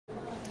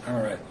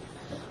All right.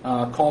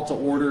 Call to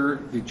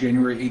order the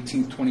January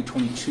 18th,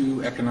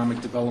 2022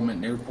 Economic Development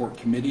and Airport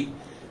Committee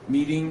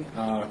meeting.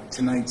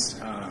 Tonight's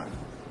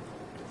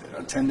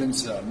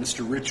attendance,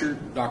 Mr.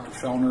 Richard, Dr.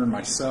 Fellner, and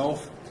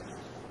myself.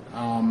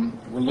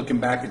 We're looking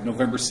back at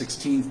November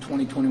 16th,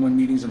 2021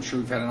 meetings. I'm sure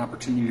we've had an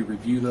opportunity to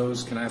review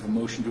those. Can I have a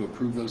motion to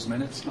approve those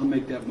minutes? I'll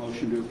make that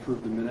motion to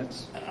approve the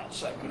minutes. And I'll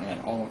second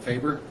that. All in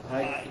favor?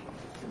 Aye.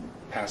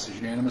 Passes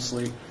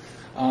unanimously.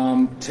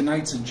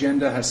 Tonight's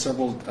agenda has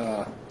several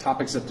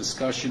topics of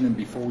discussion, and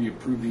before we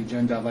approve the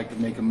agenda, I'd like to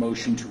make a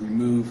motion to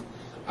remove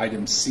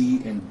items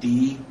C and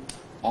D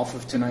off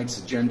of tonight's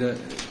agenda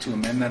to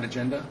amend that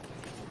agenda.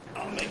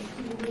 I'll make.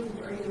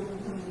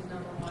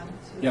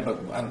 Yeah,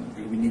 but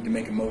do we need to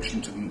make a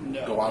motion to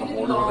go out of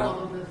order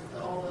with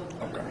that?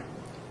 Okay.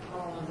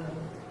 All of them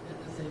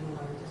at the same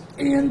time.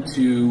 And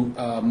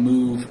to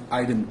move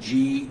item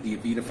G, the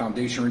Avita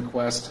Foundation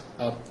request,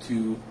 up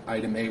to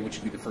item A, which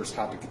would be the first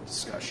topic of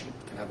discussion.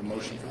 Can I have a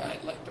motion for that?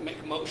 I'd like to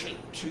make a motion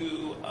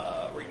to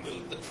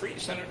remove the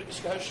Trade Center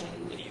discussion,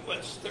 the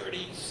US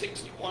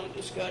 3061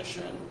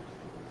 discussion,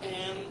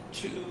 and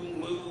to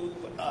move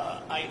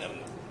item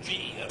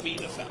G,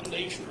 Avita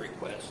Foundation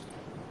request,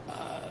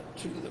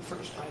 to the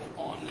first item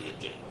on the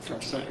agenda.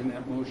 I'll second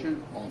that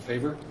motion. All in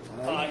favor?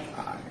 Aye. Aye.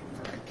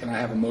 All right. Can I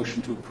have a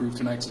motion to approve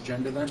tonight's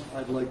agenda then?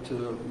 I'd like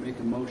to make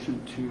a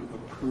motion to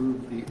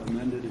approve the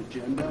amended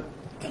agenda.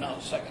 And I'll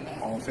second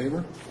that. All in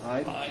favor?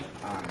 Aye. Aye.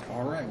 Aye.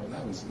 All right. Well,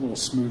 that was a little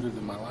smoother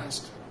than my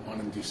last one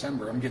in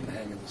December. I'm getting the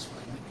hang of this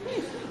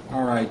finally.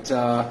 All right.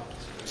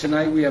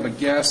 Tonight we have a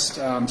guest.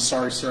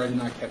 Sorry, sir, I did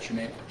not catch your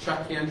name.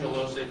 Chuck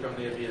Angelosi from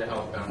the Avita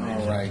Health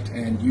Foundation. All right.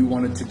 And you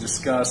wanted to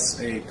discuss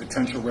a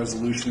potential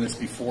resolution that's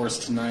before us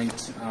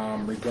tonight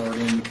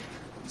regarding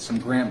some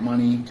grant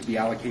money to be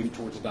allocated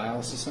towards a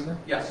dialysis center?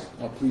 Yes.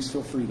 Please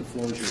feel free. The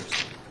floor is yours.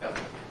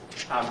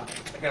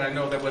 Again, I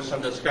know there was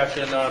some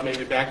discussion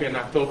maybe back in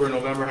October,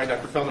 November. Hi,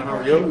 Dr. Feldman. How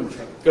are you?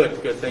 Good.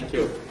 Thank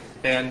you.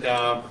 And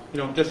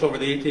just over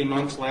the 18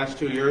 months, last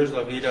 2 years,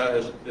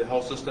 Avita, the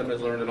health system,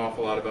 has learned an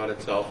awful lot about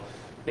itself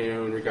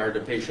in regard to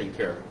patient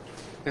care.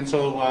 And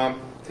so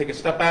take a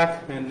step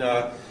back and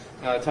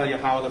tell you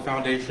how the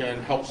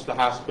foundation helps the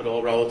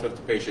hospital relative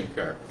to patient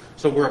care.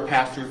 So we're a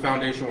pass-through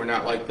foundation. We're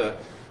not like the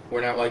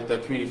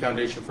Community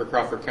Foundation for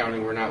Crawford County.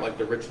 We're not like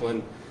the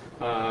Richland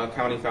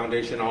County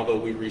Foundation, although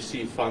we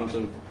receive funds,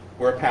 and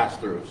we're a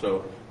pass-through.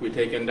 So we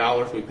take in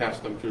dollars, we pass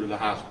them through to the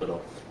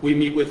hospital. We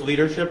meet with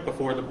leadership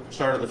before the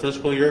start of the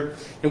fiscal year,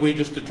 and we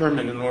just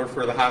determine, in order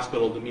for the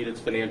hospital to meet its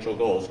financial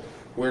goals,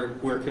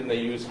 where can they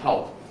use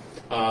help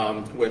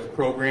with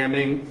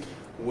programming,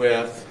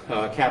 with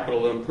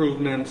capital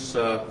improvements,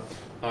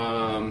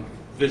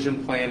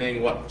 vision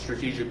planning,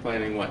 strategic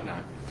planning,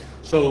 whatnot.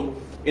 So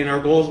in our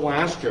goals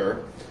last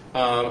year,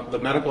 the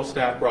medical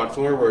staff brought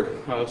forward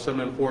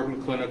some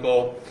important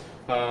clinical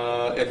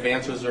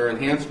advances or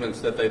enhancements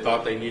that they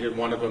thought they needed.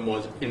 One of them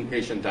was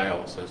inpatient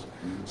dialysis.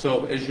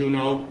 So as you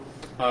know,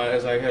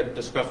 as I had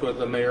discussed with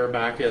the mayor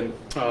back in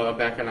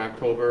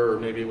October, or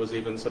maybe it was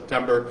even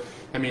September,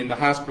 I mean, the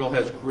hospital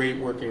has great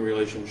working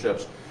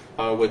relationships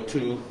with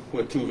two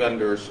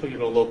vendors,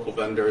 local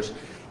vendors,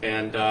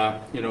 and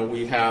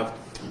we have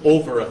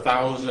over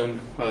 1,000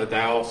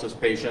 dialysis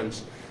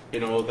patients,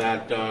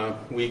 that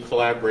we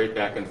collaborate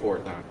back and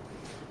forth on.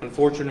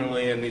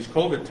 Unfortunately, in these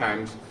COVID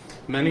times,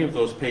 many of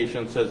those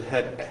patients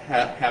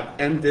have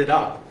ended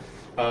up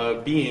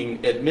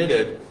being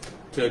admitted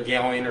to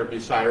Galion or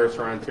Bucyrus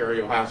or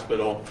Ontario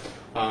Hospital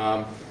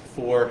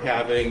for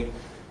having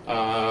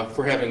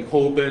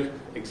COVID,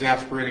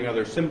 exasperating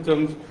other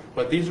symptoms.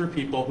 But these are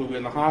people who,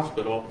 in the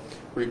hospital,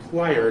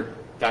 required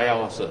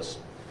dialysis.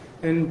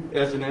 And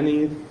as in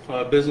any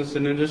business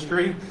and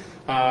industry,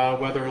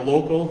 whether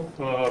local,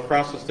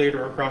 across the state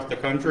or across the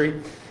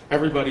country,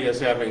 everybody is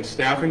having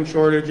staffing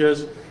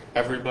shortages,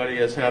 everybody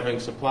is having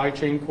supply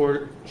chain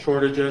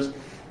shortages,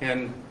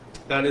 and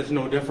that is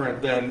no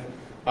different than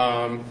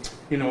what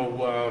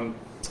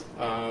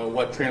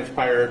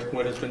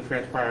has been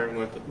transpiring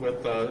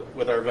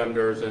with our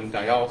vendors in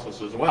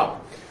dialysis as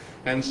well.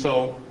 And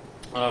so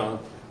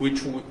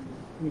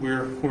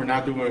we're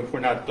not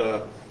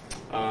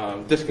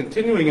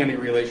discontinuing any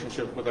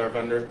relationship with our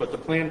vendors, but the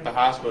plan at the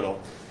hospital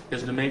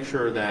is to make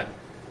sure that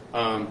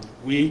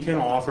we can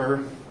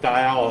offer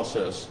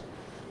dialysis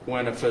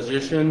when a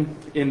physician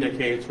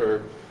indicates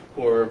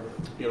or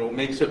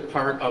makes it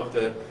part of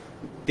the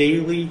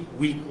daily,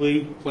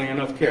 weekly plan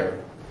of care,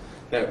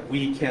 that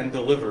we can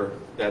deliver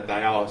that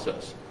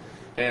dialysis.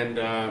 And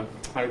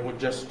I would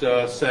just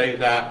say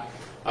that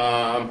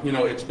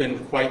it's been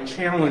quite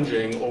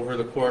challenging over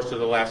the course of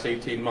the last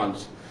 18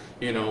 months,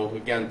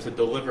 again, to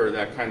deliver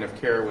that kind of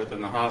care within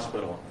the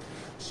hospital.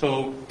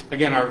 So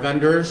again, our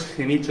vendors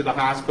in each of the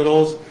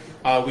hospitals,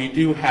 we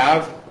do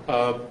have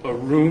a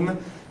room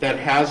that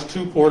has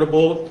 2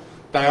 portable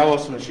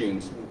dialysis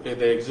machines.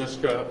 They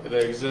exist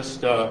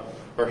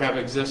or have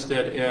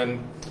existed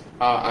in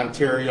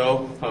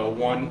Ontario,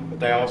 1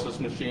 dialysis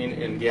machine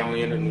in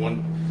Galion and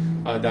 1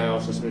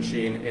 dialysis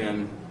machine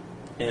in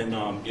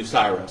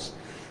Bucyrus.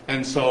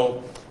 And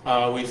so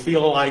We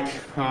feel like,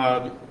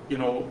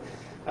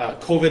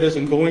 COVID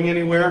isn't going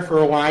anywhere for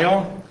a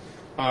while,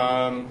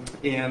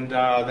 and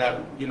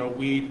that,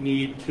 we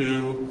need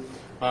to,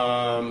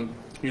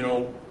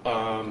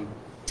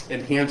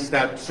 enhance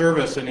that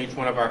service in each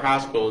one of our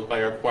hospitals by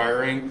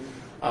acquiring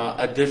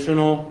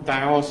additional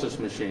dialysis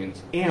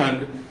machines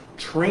and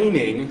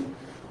training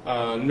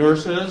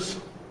nurses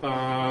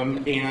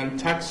and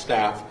tech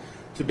staff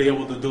to be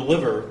able to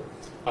deliver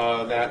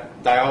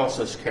that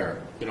dialysis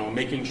care.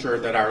 Making sure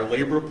that our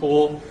labor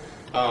pool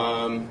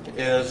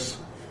is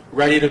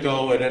ready to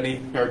go at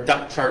our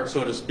depth chart,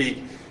 so to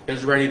speak,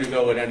 is ready to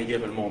go at any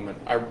given moment.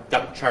 Our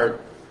depth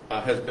chart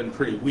has been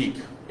pretty weak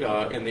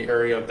in the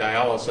area of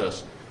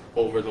dialysis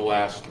over the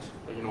last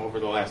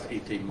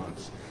 18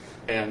 months.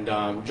 And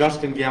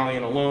just in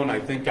Galion alone, I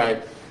think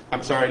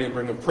I'm sorry I didn't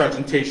bring a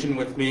presentation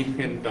with me,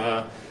 and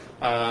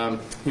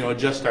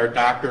just our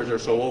doctors are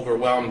so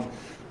overwhelmed.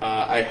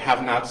 I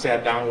have not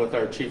sat down with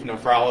our chief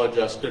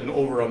nephrologist in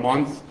over a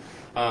month,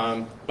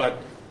 but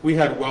we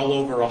had well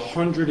over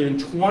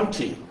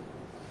 120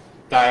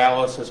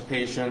 dialysis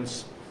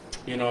patients,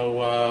 in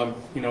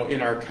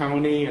our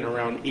county, and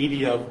around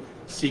 80 of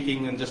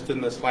seeking, and just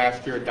in this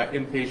last year,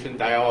 inpatient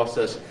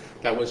dialysis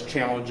that was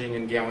challenging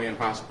in Galion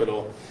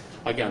Hospital,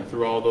 again,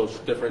 through all those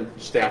different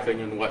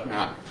staffing and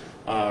whatnot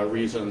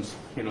reasons,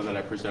 that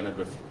I presented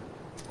with,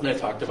 and I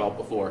talked about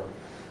before.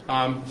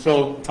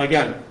 So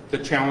again, the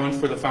challenge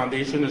for the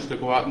foundation is to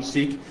go out and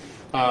seek,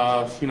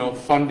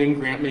 funding,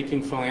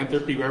 grant-making,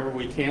 philanthropy, wherever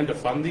we can to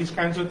fund these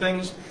kinds of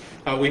things.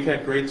 We've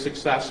had great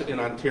success in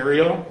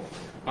Ontario,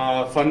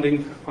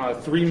 funding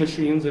 3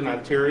 machines in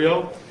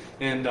Ontario,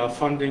 and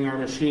funding our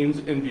machines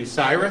in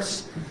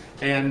Bucyrus.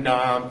 And,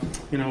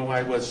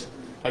 I was,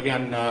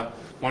 again,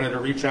 wanted to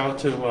reach out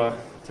to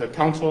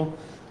council,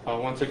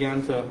 once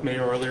again to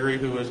Mayor O'Leary,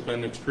 who has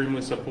been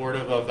extremely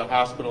supportive of the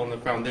hospital and the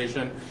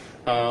foundation.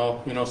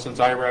 Since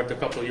I arrived a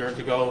couple of years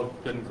ago,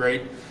 it's been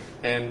great.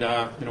 And,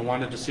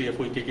 wanted to see if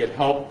we could get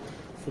help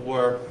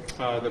for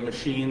the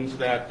machines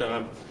that,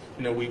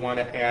 we want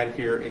to add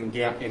here in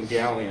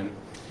Galion.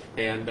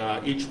 And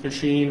each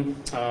machine,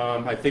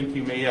 I think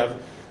you may have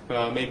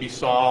maybe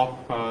saw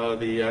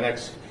the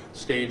next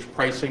stage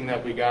pricing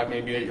that we got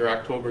maybe at your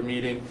October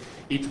meeting.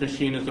 Each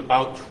machine is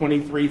about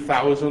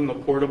 $23,000, the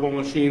portable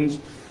machines,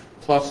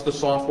 plus the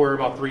software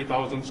about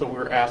 $3,000, so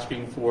we're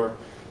asking for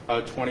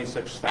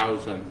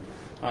 $26,000.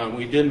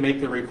 We did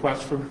make the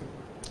request for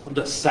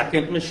the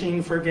second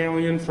machine for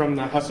Galion from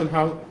the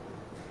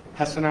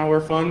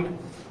Hessenauer Fund,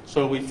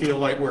 so we feel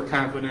like we're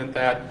confident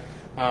that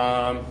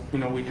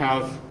we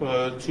have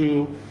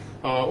 2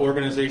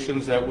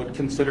 organizations that would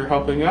consider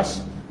helping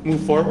us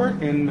move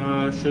forward, and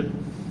should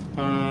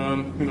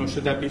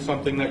that be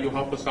something that you'll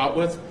help us out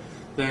with,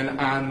 then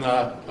on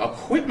the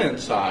equipment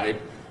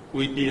side,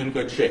 we'd be in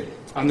good shape.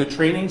 On the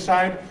training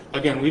side,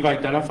 again, we've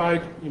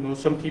identified,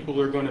 some people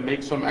are going to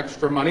make some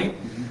extra money,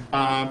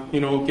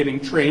 getting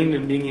trained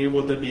and being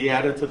able to be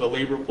added to the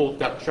labor pool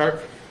depth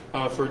chart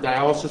for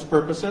dialysis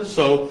purposes.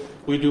 So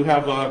we do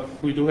have a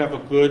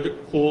good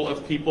pool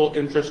of people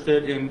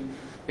interested in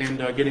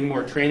getting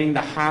more training.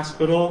 The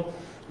hospital,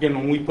 again,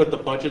 when we put the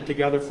budget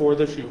together for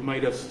this, you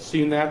might have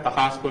seen that the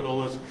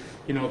hospital is,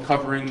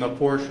 covering the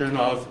portion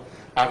of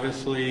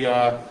obviously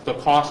the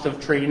cost of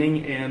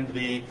training and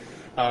the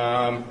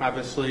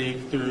obviously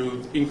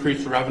through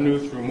increased revenue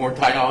through more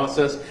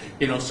dialysis,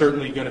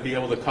 certainly going to be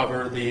able to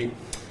cover the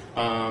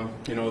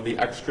the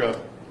extra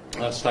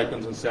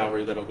stipends and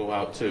salary that'll go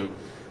out to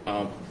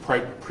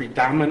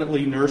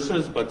predominantly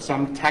nurses, but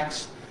some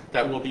techs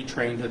that will be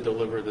trained to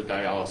deliver the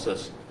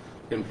dialysis,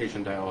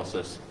 inpatient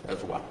dialysis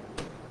as well.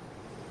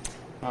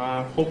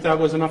 Hope that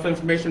was enough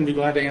information. Be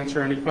glad to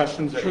answer any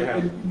questions that you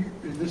have.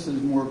 This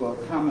is more of a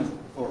comment,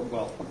 or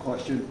well, a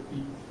question.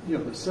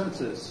 The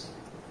census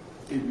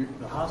in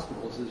the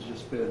hospitals has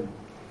just been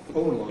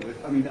overloaded.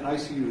 I mean, the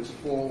ICU is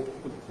full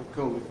of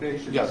COVID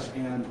patients. Yes.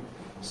 And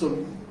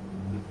so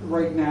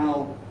right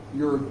now,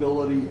 your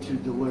ability to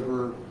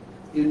deliver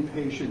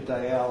inpatient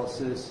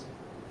dialysis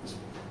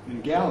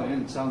in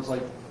Galion, it sounds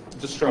like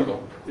It's a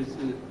struggle.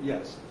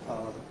 Yes,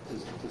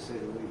 to say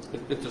the least.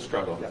 It's a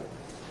struggle. Yeah.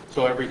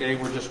 So every day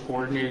we're just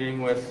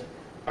coordinating with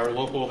our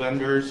local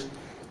vendors,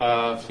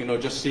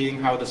 just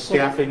seeing how the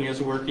staffing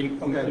is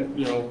working, Okay.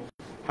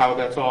 How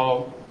that's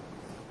all,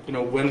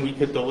 when we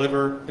could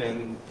deliver,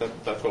 and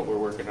that's what we're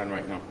working on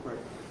right now. Right.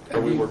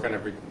 Or we work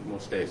on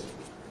most days.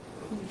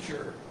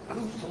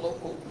 Who's the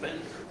local vendor?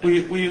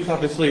 We use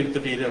obviously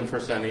DaVita and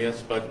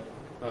Fresenius, but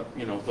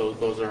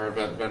those are our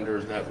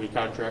vendors that we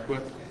contract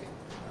with.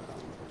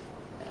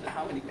 And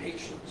how many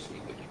patients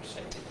would you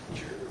say that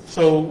you're?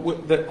 So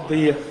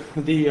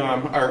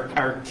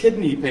our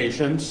kidney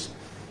patients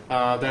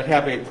that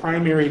have a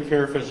primary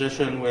care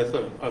physician with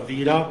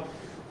Avita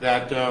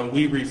that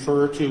we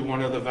refer to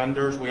one of the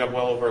vendors. We have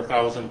well over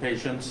 1,000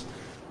 patients,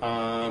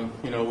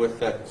 with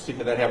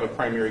that have a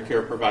primary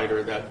care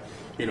provider that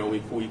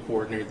we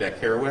coordinate that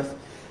care with.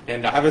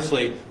 And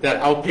obviously,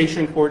 that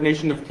outpatient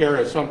coordination of care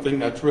is something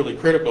that's really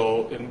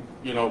critical. And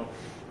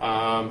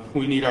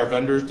We need our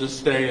vendors to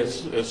stay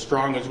as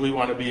strong as we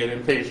want to be an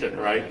inpatient,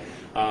 right,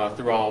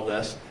 through all of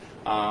this.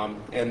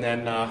 And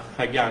then,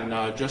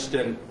 again, just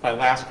in my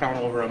last count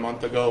over a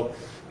month ago,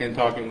 in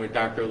talking with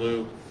Dr.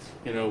 Liu,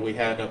 you know, we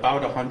had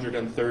about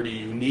 130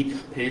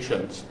 unique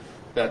patients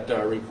that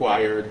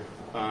required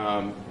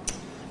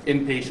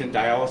inpatient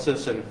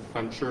dialysis, and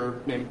I'm sure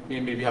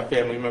maybe you have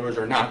family members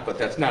or not, but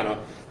that's not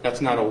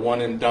a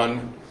one and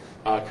done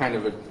kind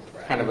of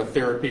a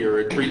therapy or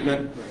a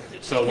treatment.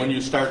 So when you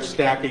start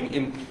stacking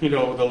in, you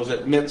know, those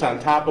admits on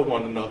top of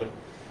one another,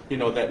 you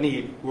know, that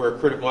need, we're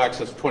critical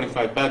access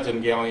 25 beds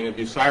in Galion and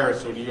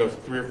Bucyrus, when you have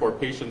 3 or 4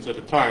 patients at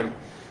a time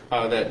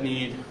that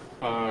need,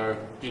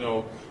 you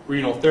know,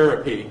 renal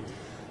therapy,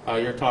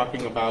 you're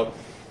talking about,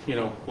 you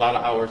know, a lot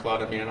of hours, a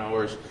lot of man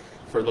hours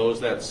for those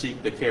that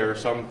seek the care,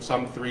 some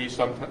 3,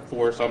 some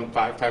 4, some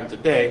 5 times a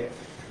day.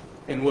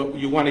 And what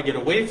you want to get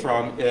away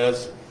from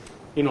is,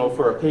 you know,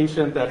 for a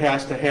patient that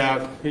has to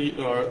have,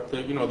 or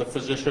the, you know, the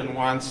physician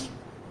wants,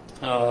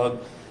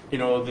 you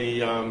know,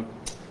 the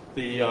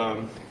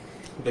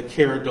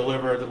care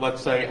delivered,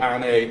 let's say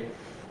on a,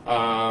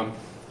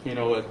 you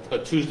know, a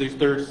Tuesday,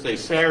 Thursday,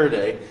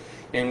 Saturday,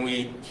 and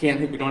we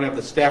don't have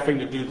the staffing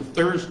to do the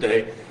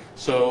Thursday,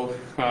 so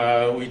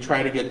we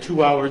try to get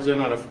 2 hours in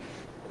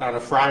on a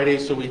Friday,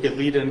 so we could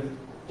lead in,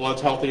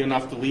 blood's healthy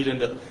enough to lead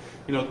into,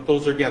 you know,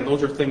 those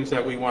are things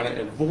that we want to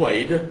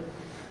avoid.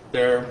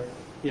 They're,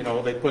 you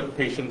know, they put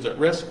patients at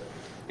risk,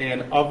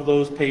 and of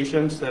those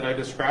patients that I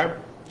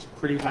described, it's a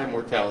pretty high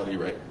mortality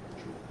rate,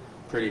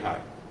 pretty high.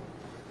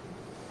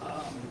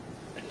 I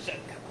just had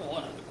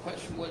one other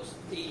question. Was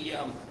the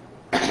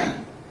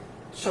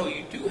so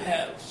you do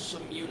have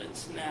some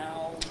units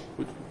now?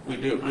 We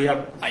do. We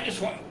have. I just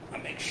want to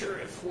make sure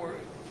if we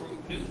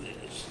do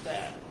this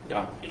that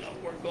you know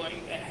we're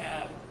going to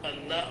have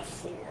enough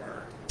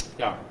for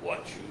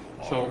what you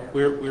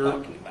are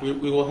talking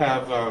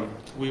about.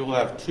 We will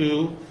have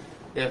 2.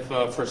 If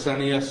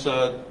Fresenius,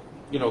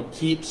 you know,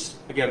 keeps,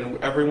 again,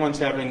 everyone's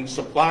having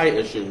supply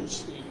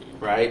issues,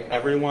 right?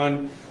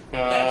 Everyone,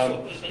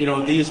 you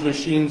know, these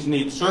machines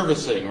need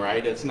servicing,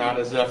 right? It's not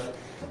as if,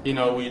 you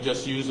know, we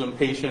just use them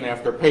patient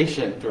after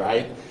patient,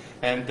 right?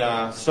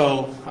 And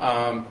so,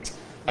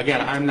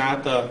 again, I'm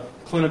not the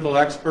clinical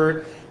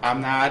expert.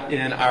 I'm not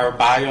in our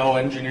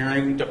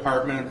bioengineering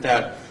department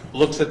that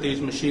looks at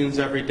these machines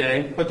every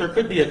day, but there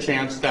could be a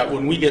chance that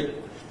when we get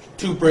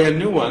 2 brand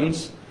new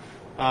ones,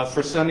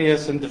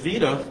 Fresenius and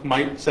DaVita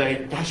might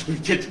say, gosh,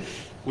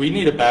 we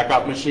need a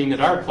backup machine at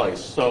our place.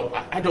 So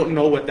I don't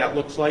know what that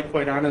looks like,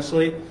 quite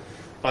honestly.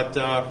 But,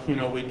 you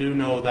know, we do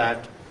know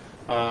that,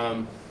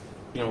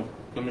 you know,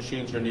 the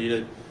machines are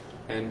needed.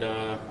 And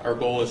our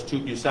goal is 2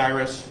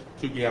 Bucyrus,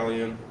 2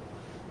 Galion,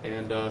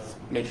 and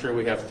make sure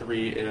we have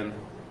 3 in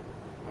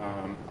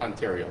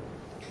Ontario.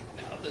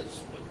 Now,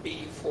 this would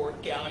be for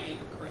Galion,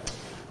 correct?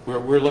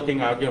 We're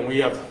looking out, again,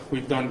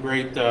 we've done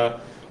great,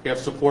 we have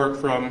support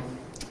from,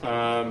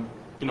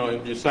 you know,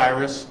 in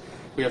Bucyrus.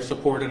 We have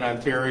support in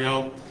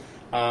Ontario.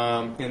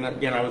 And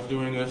again, I was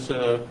doing this,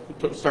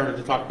 started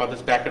to talk about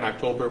this back in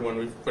October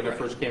when it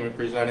first came and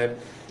presented.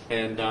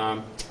 And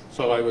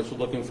so I was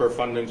looking for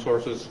funding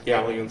sources,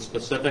 Galion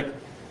specific.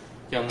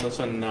 Again,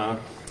 listen,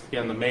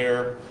 again, the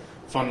mayor,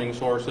 funding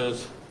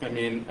sources. I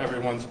mean,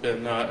 everyone's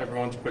been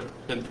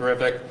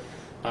terrific.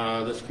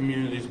 This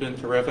community's been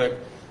terrific.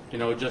 You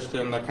know, just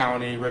in the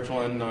county,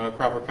 Richland,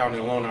 Crawford County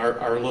alone,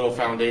 our little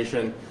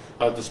foundation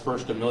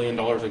dispersed $1 million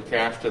in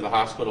cash to the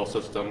hospital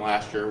system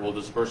last year. We'll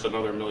disperse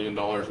another $1 million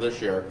this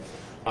year,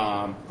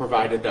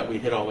 provided that we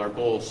hit all our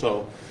goals.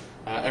 So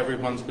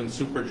everyone's been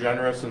super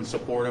generous and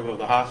supportive of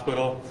the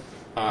hospital.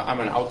 I'm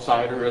an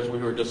outsider, as we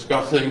were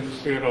discussing,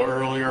 you know,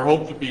 earlier.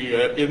 Hope to be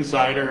an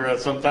insider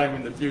sometime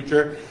in the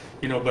future,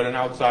 you know, but an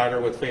outsider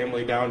with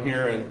family down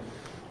here, and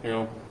you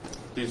know,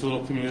 these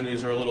little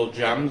communities are little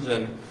gems.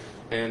 And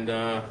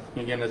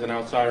again, as an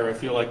outsider, I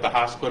feel like the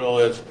hospital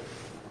is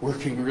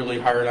working really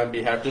hard on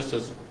behalf, just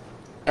as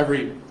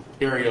every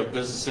area of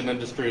business and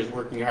industry is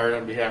working hard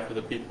on behalf of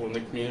the people in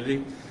the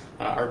community.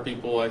 Our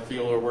people, I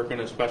feel, are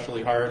working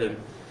especially hard,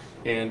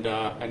 and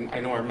I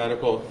know our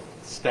medical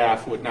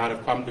staff would not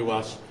have come to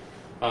us,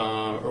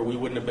 or we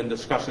wouldn't have been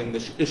discussing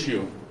this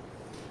issue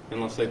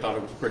unless they thought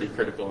it was pretty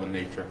critical in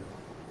nature.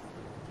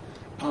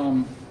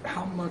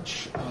 How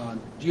much,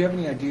 do you have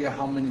any idea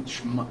how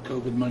much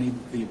COVID money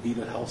the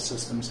Avita Health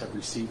Systems have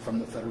received from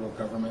the federal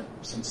government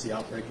since the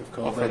outbreak of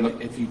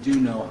COVID? If you do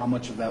know, how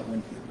much of that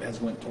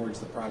has went towards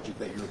the project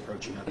that you're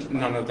approaching?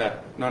 None of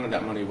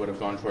that money would have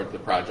gone towards the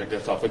project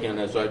itself. Again,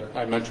 as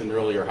I mentioned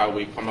earlier, how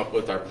we come up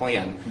with our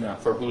plan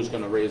for who's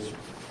going to raise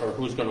or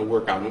who's going to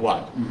work on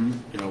what. Mm-hmm.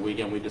 You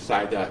know, we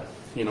decide that,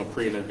 you know,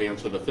 in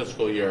advance of the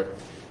fiscal year,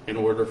 in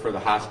order for the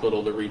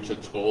hospital to reach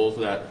its goals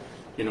that,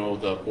 you know,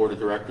 the board of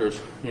directors,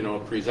 you know,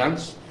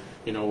 presents.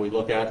 You know, we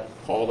look at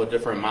all the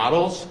different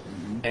models,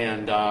 mm-hmm.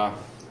 and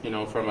you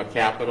know, from a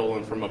capital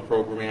and from a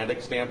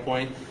programmatic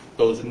standpoint,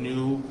 those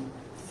new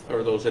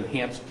or those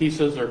enhanced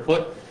pieces are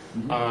put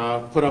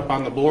up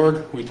on the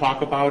board. We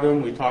talk about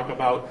them. We talk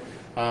about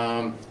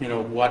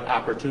what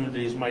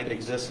opportunities might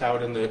exist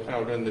out in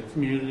the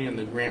community, in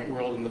the grant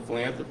world, in the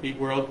philanthropy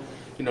world,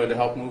 to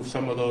help move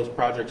some of those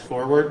projects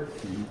forward.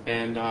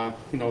 And,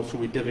 so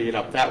we divvy it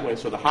up that way.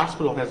 So the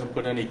hospital hasn't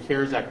put any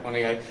CARES Act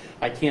money.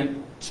 I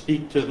can't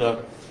speak to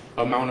the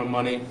amount of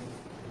money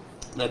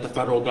that the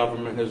federal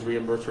government has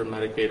reimbursed for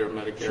Medicaid or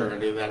Medicare or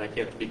any of that. I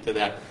can't speak to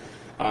that.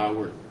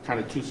 We're kind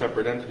of two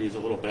separate entities a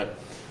little bit.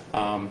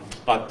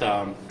 But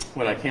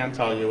what I can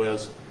tell you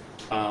is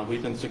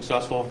we've been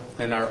successful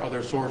in our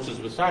other sources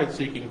besides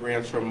seeking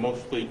grants from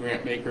mostly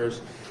grant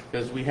makers,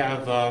 is we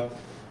have,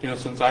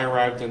 since I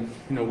arrived, and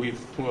we've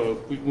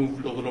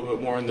moved a little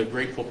bit more in the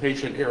grateful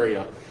patient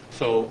area.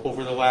 So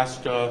over the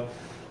last,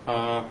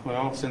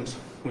 since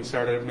we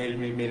started,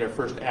 we made our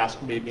first ask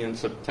maybe in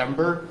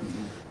September,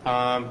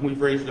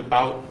 we've raised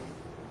about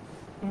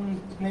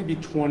maybe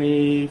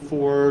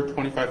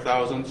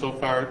 25,000 so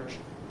far,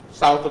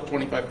 south of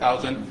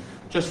 25,000,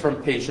 just from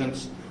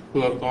patients who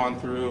have gone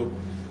through,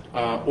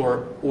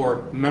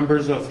 or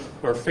members of,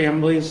 or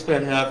families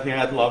that have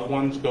had loved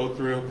ones go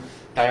through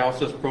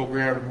dialysis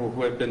program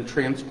who have been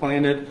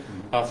transplanted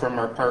from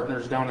our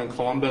partners down in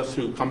Columbus,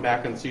 who come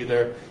back and see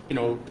their,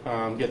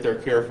 get their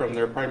care from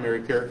their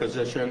primary care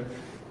physician.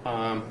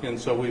 And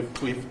so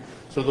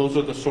so those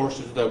are the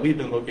sources that we've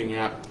been looking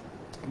at,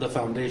 the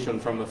foundation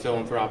from a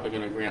philanthropic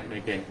and a grant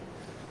making,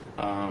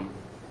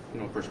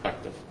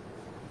 perspective.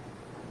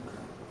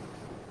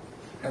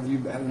 Have you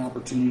had an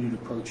opportunity to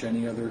approach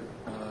any other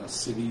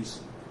cities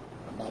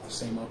about the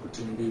same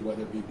opportunity,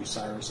 whether it be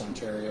Bucyrus,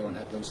 Ontario, and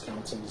have those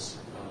councils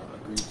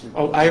agreed to?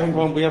 Oh, I haven't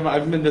gone. I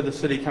haven't been to the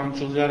city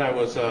councils yet. I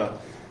was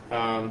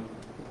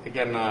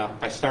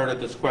I started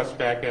this quest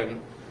back in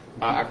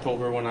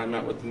October when I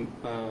met with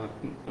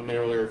the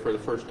Mayor Leary for the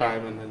first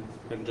time, and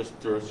then just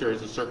through a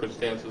series of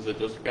circumstances, it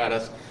just got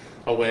us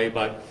away.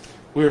 But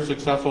we were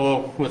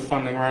successful with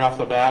funding right off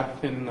the bat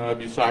in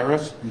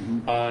Bucyrus,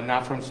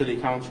 not from city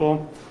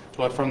council,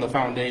 but from the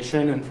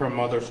foundation and from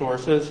other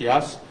sources.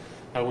 Yes,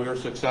 we were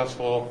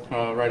successful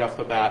right off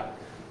the bat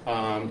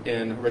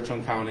in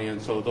Richland County,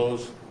 and so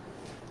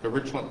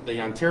the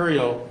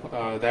Ontario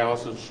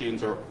dialysis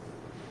machines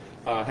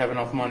have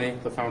enough money,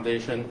 the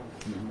foundation,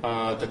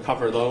 to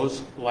cover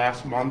those.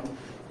 Last month,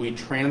 we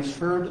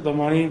transferred the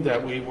money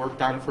that we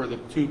worked on for the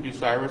 2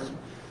 Bucyrus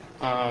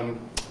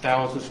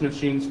dialysis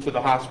machines to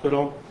the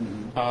hospital,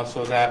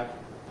 so that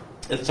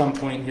at some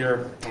point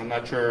here, I'm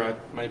not sure,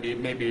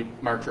 maybe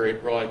March or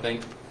April, I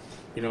think,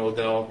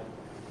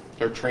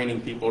 they're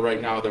training people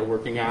right now. They're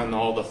working on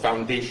all the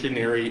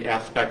foundationary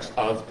aspects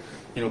of,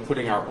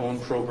 putting our own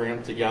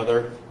program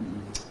together,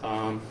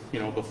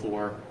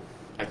 before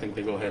I think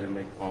they go ahead and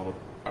make all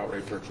the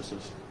outright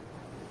purchases.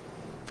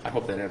 I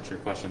hope that answered your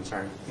question.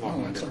 Sorry.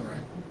 Oh, that's all right.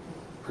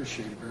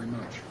 Appreciate it very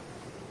much.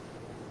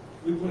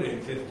 We put in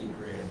 50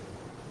 grand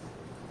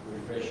to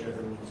refresh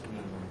everyone's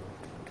memory.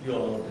 You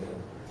all did.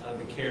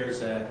 The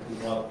CARES Act, we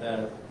bought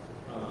that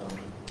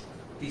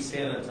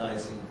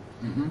desanitizing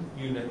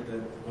unit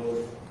that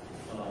both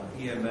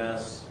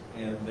EMS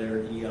and their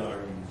ER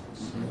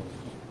uses.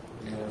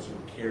 And those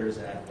are CARES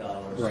Act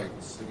dollars Right. that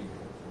the city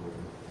put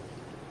forward.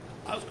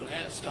 I was going to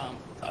ask Tom,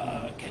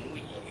 can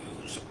we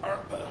use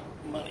ARPA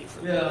money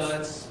for Yeah, this?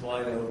 that's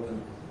wide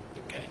open.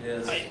 Okay.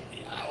 Yes.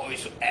 I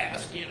always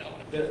ask,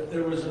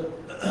 There was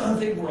I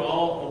think we're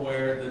all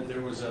aware that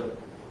there was a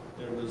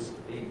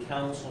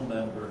council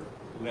member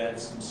who had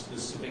some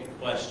specific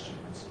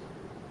questions.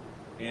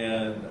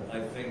 And I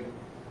think,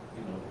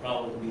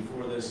 probably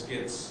before this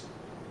gets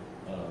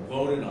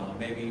voted on,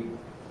 maybe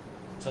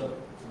it's up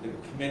to the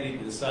committee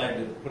to decide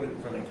to put it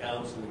in front of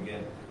council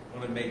again. I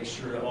want to make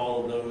sure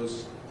all of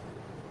those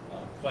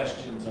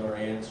questions are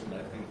answered.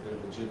 I think they're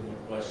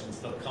legitimate questions.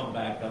 They'll come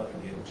back up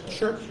again.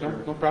 Chuck. Sure,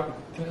 no problem.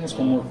 Can I ask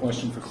one more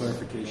question for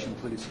clarification,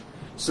 please?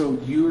 So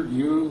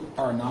you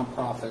are a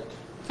nonprofit.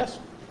 Yes.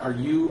 Are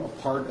you a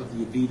part of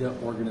the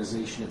Avita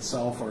organization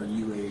itself, or are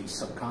you a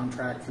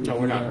subcontract through No, Avita?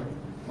 we're not.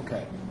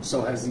 Okay.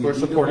 So has the We're a Avita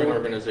supporting board-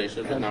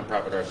 organization, but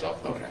nonprofit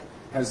ourselves. Okay.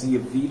 Has the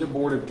Avita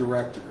Board of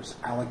Directors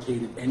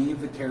allocated any of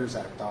the CARES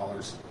Act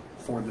dollars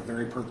for the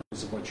very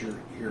purpose of what you're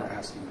here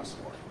asking us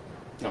for?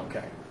 No.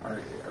 Okay. Or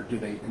do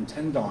they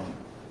intend on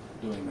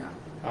doing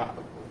that?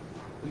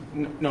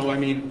 No, I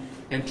mean,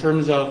 in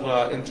terms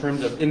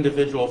of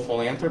individual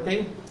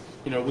philanthropy,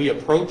 we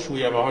have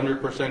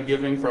 100%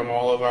 giving from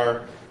all of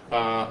our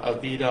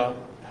Avita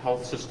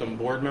Health System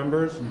board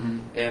members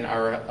and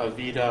our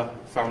Avita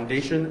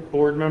Foundation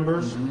board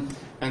members.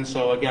 And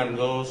so again,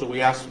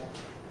 we ask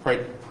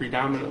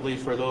predominantly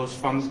for those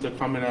funds to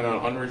come in on an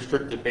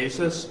unrestricted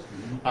basis.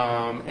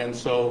 And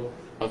so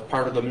as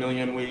part of the $1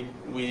 million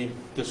we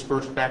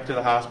dispersed back to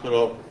the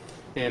hospital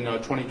in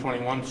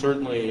 2021,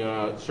 certainly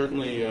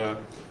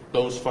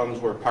those funds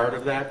were part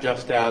of that,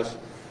 just as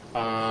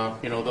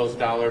those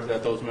dollars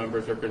that those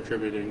members are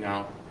contributing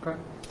now. Okay.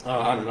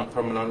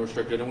 From an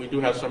unrestricted. And we do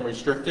have some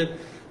restricted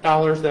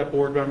dollars that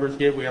board members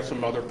give. We have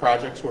some other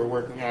projects we're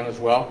working on as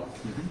well.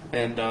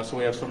 And so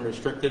we have some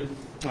restricted,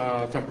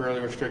 temporarily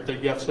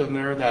restricted gifts in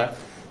there that,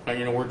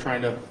 we're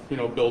trying to,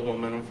 build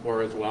momentum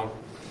for as well.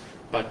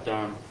 But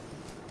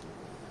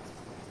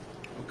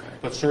Okay.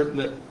 But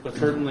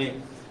certainly,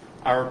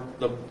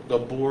 the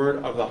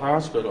board of the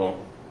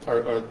hospital,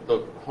 or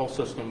the health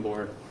system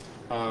board,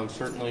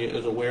 certainly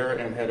is aware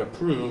and had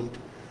approved,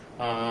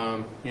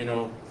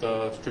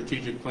 the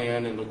strategic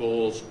plan and the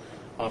goals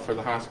for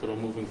the hospital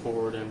moving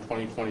forward in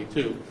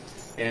 2022.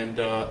 And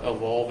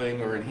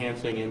evolving or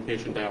enhancing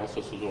inpatient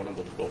dialysis is one of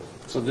those goals.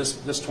 So this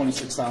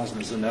 $26,000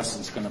 is in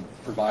essence going to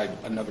provide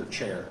another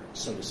chair,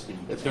 so to speak.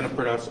 It's going to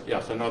produce,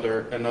 yes,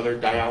 another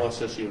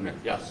dialysis unit,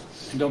 yes.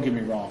 And don't get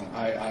me wrong,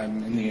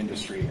 I'm in the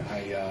industry.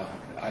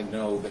 I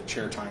know that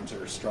chair times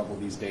are a struggle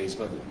these days,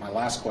 but my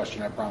last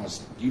question, I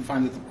promise, do you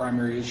find that the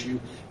primary issue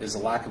is the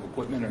lack of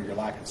equipment or your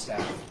lack of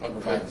staff to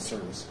provide the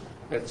service?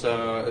 It's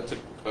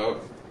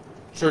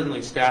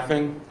certainly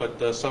staffing,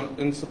 but some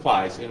in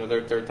supplies.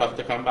 They're tough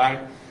to come by.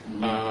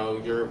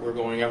 We're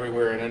going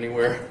everywhere and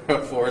anywhere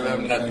for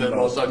them. Not the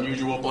most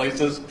unusual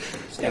places,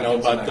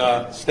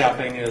 but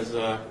staffing is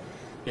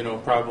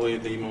probably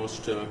the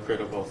most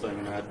critical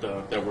thing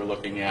that we're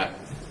looking at.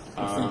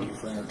 Thank you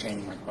for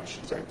entertaining my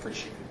questions. I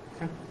appreciate it.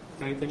 Okay.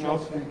 Anything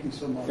else? Thank you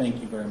so much. Thank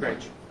you very Great.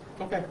 much.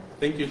 Okay.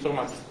 Thank you so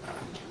much.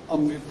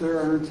 If there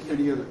aren't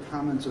any other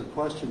comments or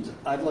questions,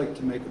 I'd like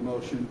to make a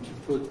motion to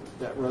put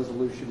that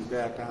resolution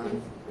back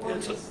on.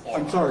 It's an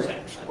I'm sorry,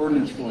 section.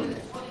 ordinance form. 2022-6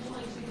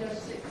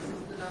 is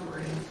the number,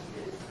 and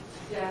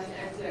it's dash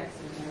XX in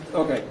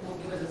there. Okay. We'll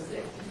give it a 6, you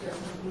guys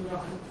want to move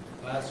on.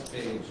 Last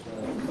page.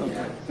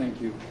 Okay,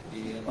 thank you.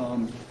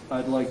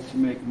 I'd like to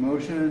make a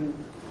motion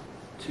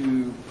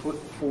to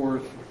put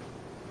forth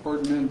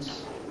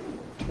ordinance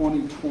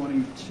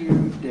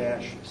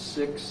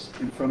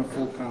 2022-6 in front of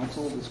full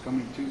council this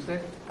coming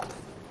Tuesday.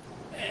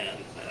 And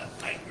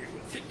I agree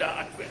with you,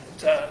 Doc,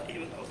 that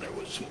even though there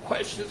was some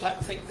questions, I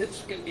think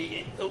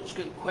those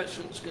good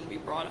questions can be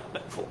brought up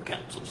at full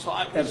council. So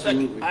I will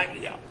Absolutely.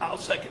 I'll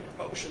second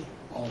the motion.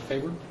 All in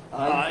favor?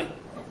 Aye.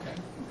 Okay.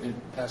 It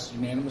passes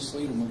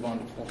unanimously. We'll move on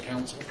to full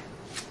council.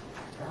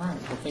 All right.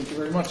 Well, thank you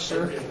very much,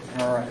 sir.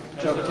 All right.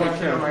 Just a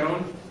question on my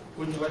own.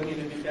 Would you like me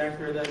to be back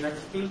here that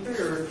next Tuesday,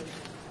 or?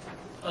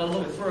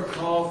 Look for a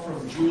call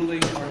from Julie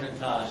or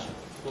Natasha.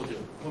 We'll do.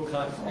 We'll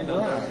contact, All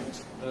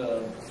right.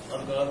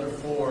 of the other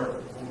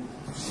four, we'll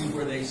see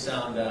where they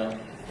sound out.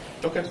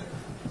 Okay.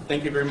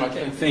 Thank you very much.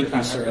 Thank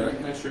you, sir.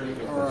 Nice to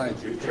meet you. All right.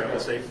 Travel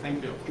safe.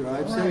 Thank you.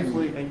 Drive All right.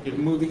 safely. Thank you.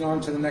 Moving on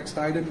to the next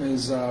item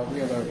is we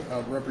have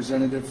a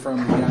representative from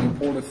the County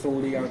Port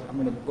Authority. I'm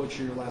going to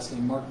butcher your last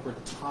name, Mark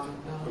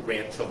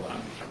Rantala.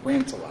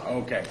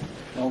 Okay.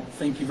 Well,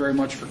 thank you very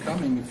much for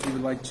coming. If you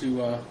would like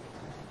to...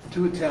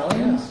 Two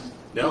Italians?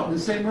 No. In the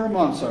same room,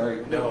 I'm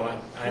sorry. No,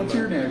 I'm What's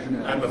your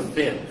nationality? I'm a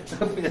Finn.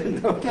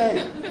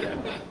 Okay.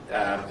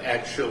 Yeah.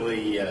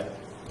 Actually,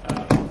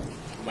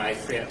 my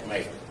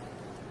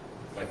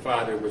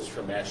father was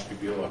from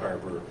Ashtabula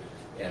Harbor,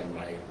 and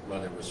my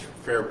mother was from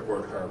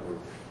Fairport Harbor,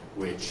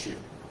 which,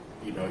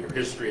 your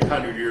history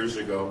 100 years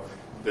ago,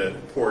 the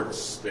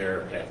ports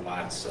there had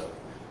lots of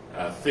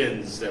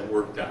Finns that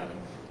worked on them.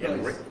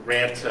 And Nice.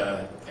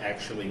 Ranta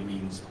actually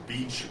means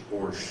beach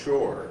or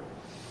shore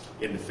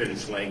in the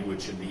Finnish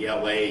language, and the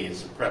LA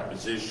is a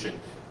preposition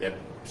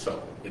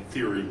so in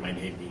theory my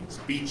name means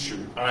beach,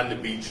 or on the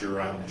beach or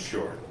on the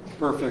shore.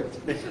 Perfect.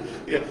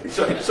 Yeah,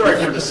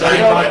 sorry for the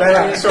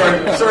side.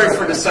 Sorry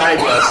for the side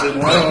lesson.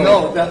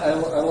 No, I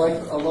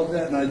love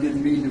that, and I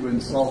didn't mean to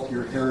insult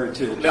your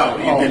heritage. No,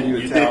 calling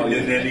you didn't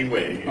in any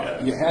way.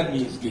 You had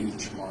me as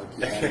beach, Mark.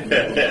 You had me.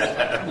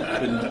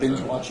 I've been binge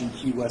watching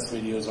Key West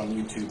videos on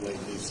YouTube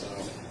lately, so...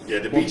 Yeah,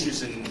 the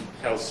beaches in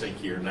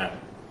Helsinki are not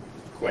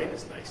quite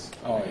as nice.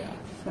 Oh, yeah.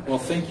 Well,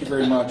 thank you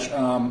very much.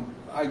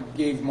 I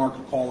gave Mark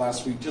a call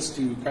last week just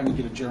to kind of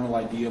get a general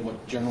idea of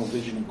what general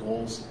vision and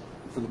goals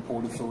for the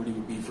Port Authority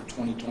would be for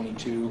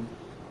 2022.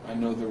 I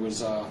know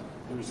there's a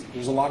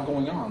lot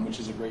going on, which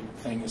is a great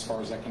thing as far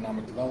as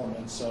economic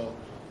development. So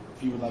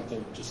if you would like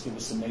to just give a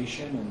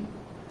summation, and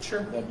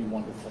Sure. that'd be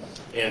wonderful.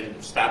 And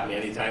stop me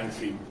anytime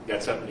if you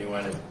got something you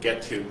want to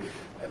get to.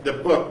 The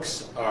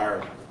books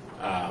are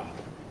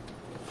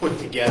put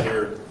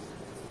together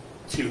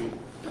to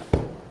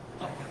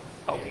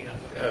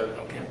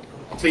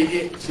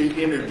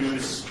to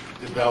introduce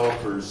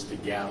developers to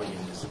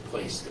Galion as a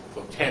place to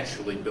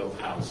potentially build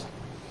housing.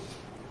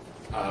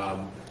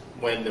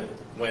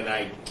 When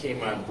I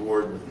came on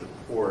board with the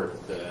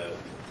port, the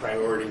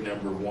priority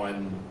number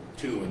 1,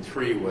 2, and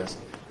 3 was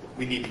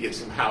we need to get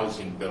some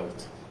housing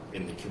built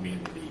in the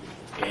community.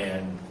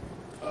 And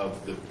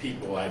of the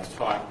people I've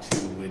talked to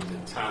in the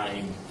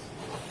time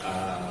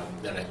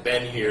that I've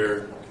been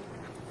here,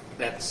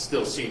 that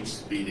still seems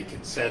to be the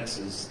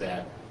consensus,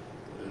 that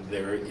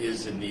there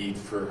is a need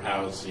for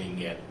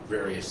housing at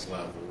various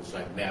levels.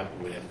 I've met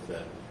with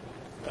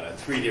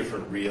 3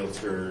 different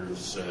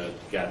realtors,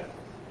 got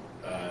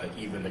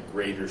even a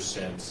greater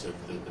sense of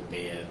the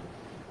demand.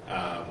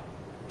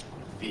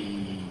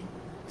 The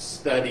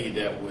study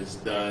that was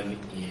done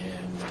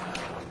in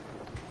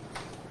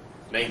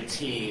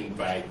 19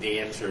 by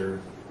Danter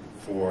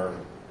for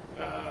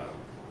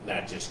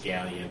not just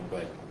Galion,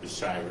 but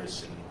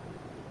Bucyrus and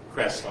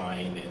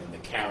Crestline and the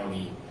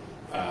county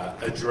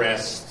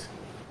addressed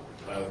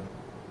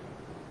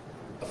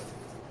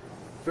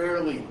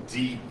fairly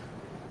deep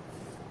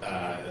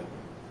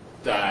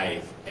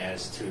dive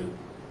as to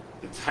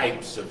the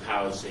types of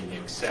housing,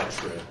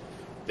 etc.,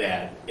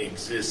 that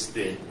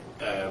existed,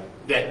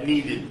 that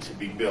needed to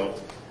be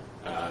built.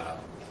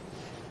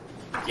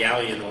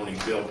 Galion only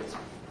built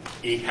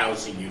 8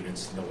 housing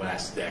units in the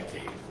last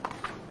decade.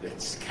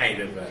 That's kind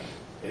of an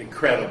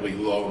incredibly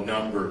low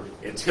number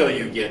until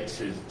you get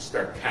to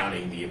start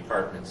counting the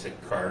apartments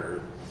at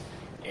Carter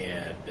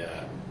and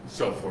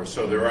so forth.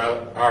 So there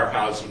are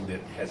housing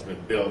that has been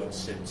built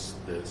since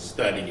the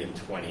study in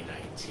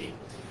 2019.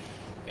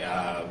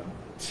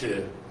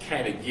 To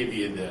kind of give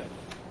you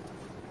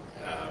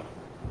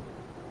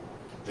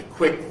the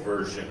quick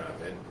version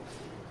of it,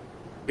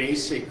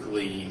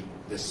 basically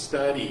the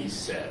study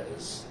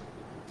says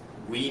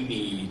we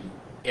need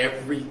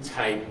every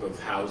type of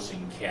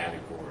housing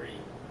category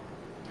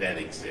that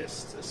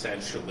exists,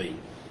 essentially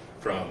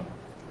from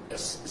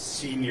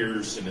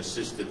seniors and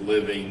assisted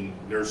living,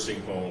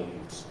 nursing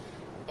homes,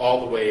 all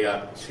the way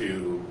up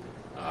to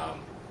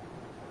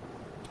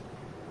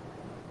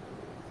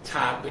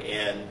top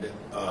end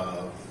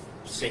of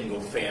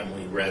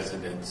single-family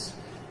residence.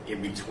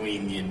 In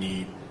between, you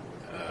need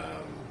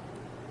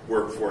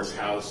workforce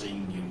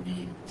housing, you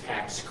need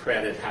tax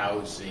credit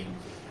housing.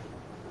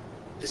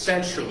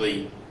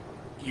 Essentially,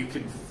 you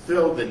can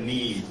fill the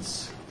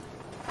needs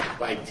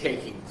by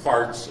taking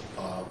parts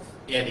of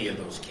any of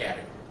those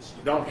categories.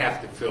 You don't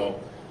have to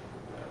fill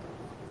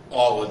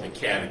all of the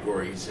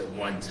categories at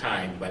one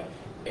time, but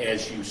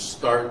as you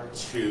start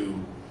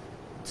to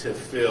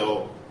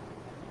fill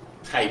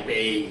type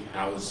A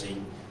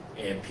housing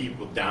and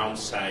people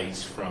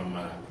downsize from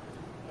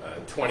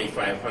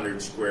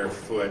 2,500 square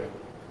foot,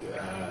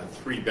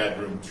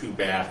 3-bedroom,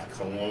 2-bath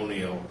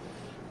colonial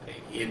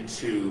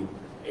into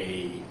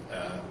a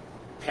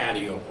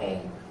patio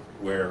home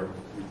where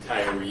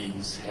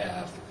retirees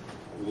have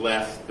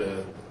left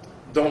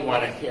don't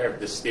want to carry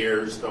the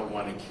stairs, don't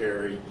want to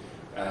carry,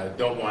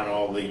 don't want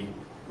all the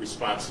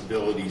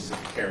responsibilities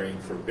of caring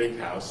for a big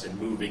house and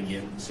moving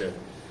into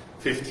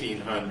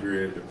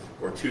 1,500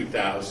 or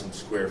 2,000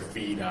 square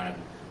feet on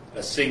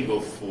a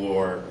single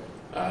floor.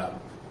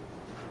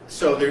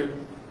 So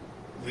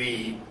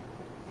the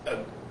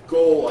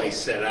goal I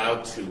set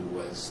out to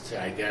was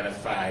to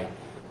identify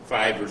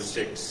 5 or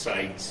 6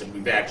 sites, and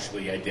we've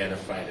actually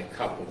identified a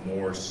couple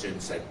more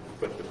since I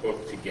put the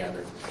book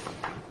together,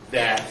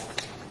 that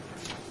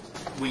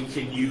we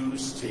can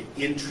use to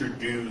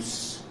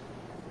introduce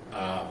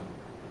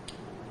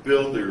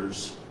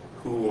builders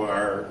who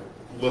are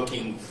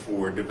looking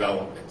for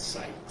development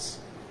sites.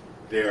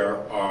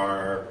 There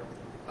are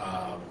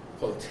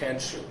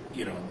potential,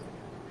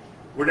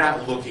 we're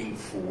not looking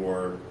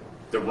for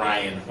the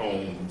Ryan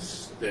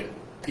Homes, that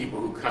people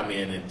who come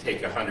in and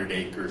take 100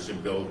 acres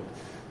and build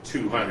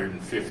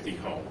 250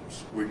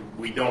 homes.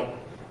 We don't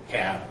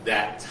have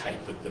that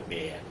type of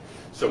demand.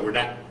 So we're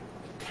not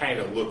kind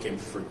of looking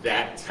for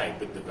that type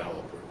of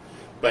developer.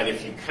 But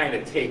if you kind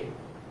of take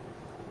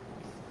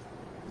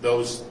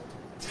those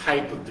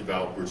type of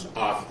developers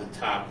off the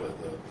top of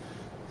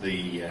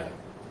the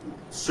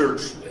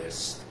search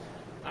list,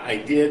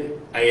 I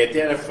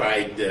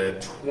identified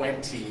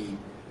 20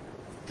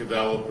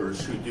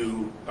 developers who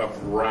do a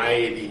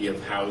variety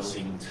of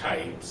housing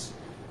types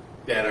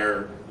that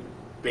are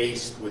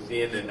based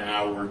within an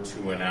hour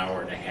to an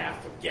hour and a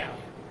half of Galion.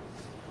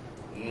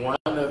 One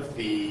of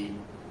the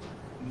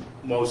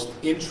most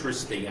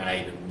interesting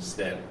items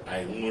that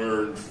I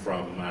learned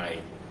from my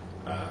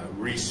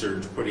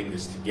research putting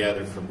this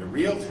together from the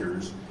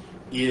realtors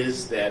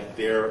is that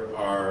there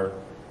are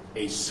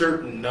a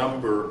certain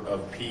number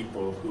of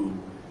people who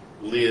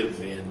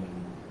live in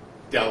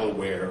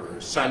Delaware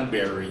or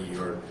Sunbury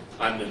or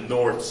on the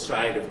north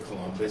side of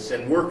Columbus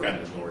and work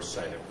on the north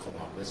side of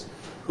Columbus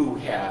who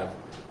have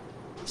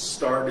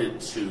started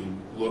to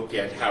look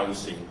at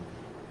housing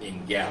in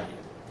Galion.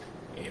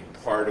 And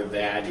part of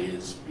that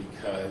is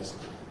because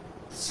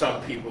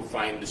some people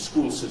find the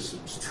school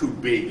systems too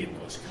big in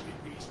those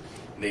communities,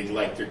 and they'd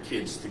like their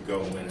kids to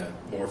go in a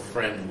more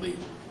friendly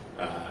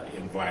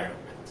environment.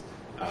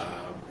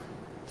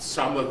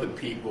 Some of the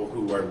people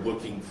who are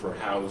looking for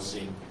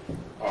housing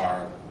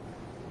are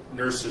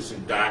nurses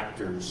and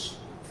doctors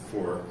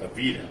for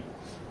Avita,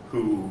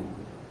 who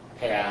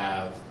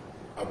have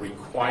a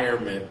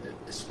requirement,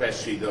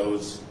 especially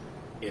those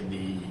in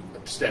the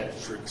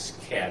obstetrics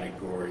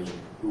category,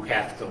 who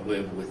have to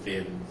live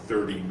within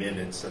 30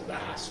 minutes of the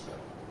hospital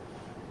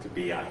to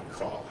be on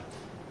call.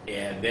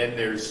 And then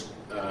there's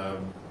the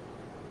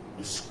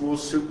school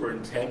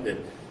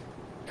superintendent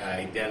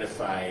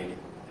identified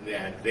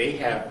that they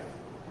have,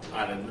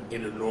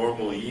 in a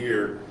normal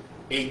year,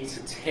 8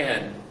 to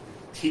 10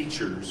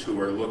 teachers who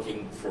are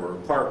looking for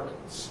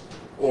apartments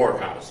or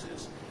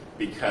houses,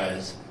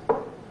 because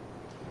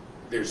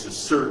there's a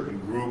certain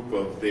group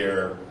of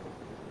their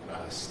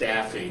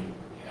staffing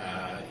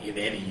in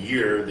any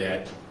year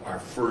that are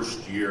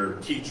first-year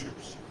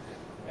teachers.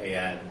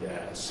 And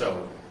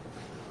so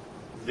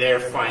they're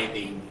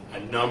finding a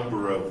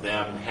number of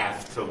them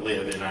have to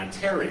live in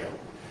Ontario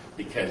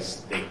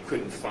because they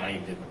couldn't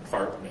find an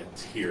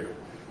apartment here.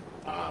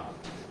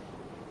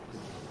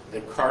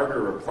 The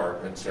Carter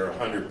apartments are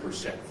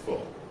 100%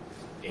 full,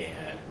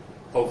 and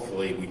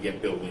hopefully we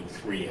get building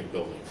 3 and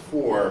building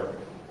 4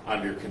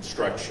 under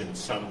construction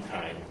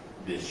sometime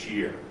this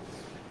year.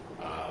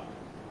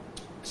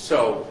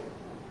 So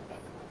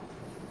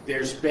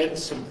there's been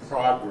some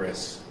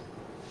progress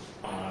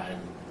on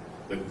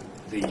the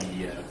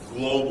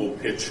global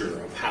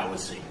picture of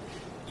housing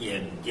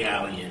in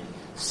Galion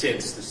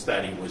since the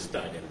study was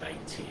done in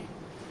 19.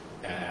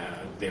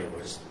 There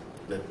was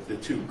the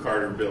 2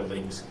 Carter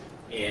buildings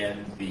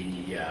and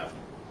the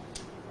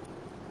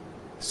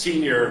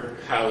senior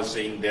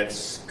housing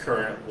that's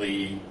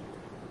currently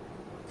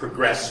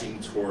progressing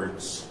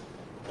towards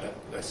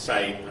a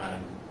site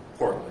on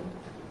Portland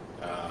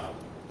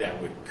that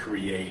would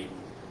create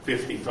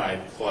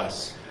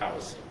 55+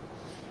 housing.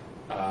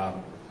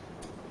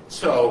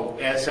 So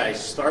as I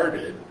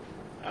started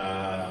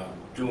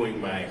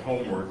doing my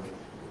homework,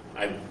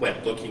 I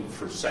went looking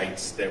for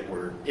sites that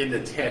were in the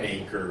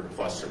 10-acre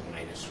plus or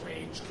minus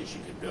range, because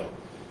you could build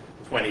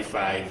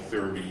 25,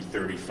 30,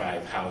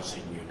 35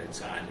 housing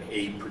units on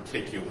a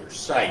particular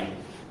site,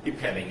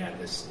 depending on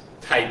this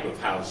type of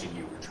housing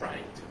you were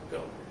trying to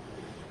build.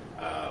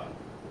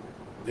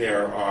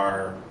 There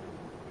are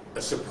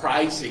a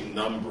surprising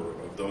number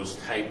of those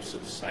types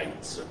of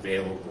sites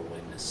available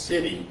in the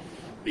city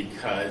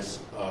because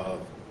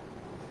of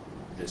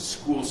the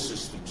school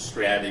system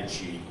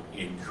strategy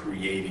in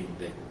creating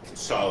the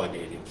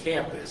consolidated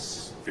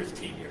campus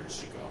 15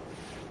 years ago.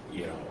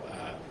 You know,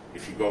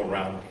 if you go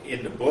around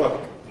in the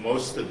book,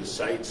 most of the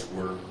sites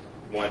were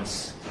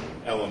once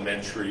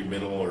elementary,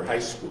 middle, or high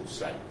school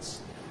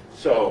sites.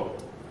 So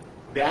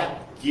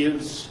that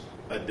gives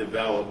a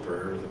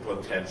developer the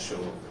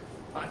potential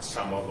on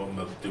some of them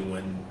of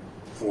doing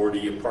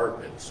 40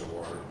 apartments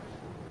or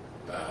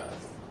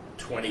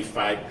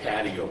 25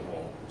 patio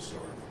homes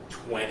or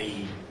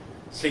 20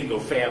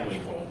 single-family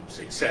homes,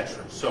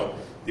 etc. So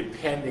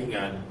depending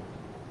on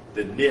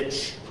the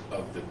niche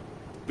of the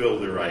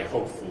builder I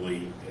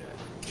hopefully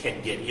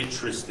can get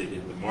interested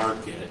in the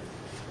market,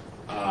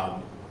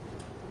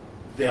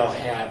 they'll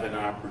have an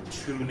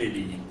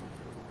opportunity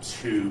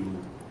to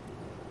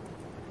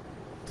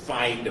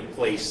find a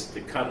place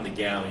to come to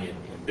Galion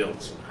and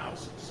build some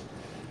houses.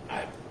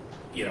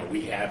 You know,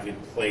 we have in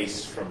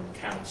place from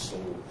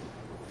council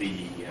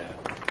the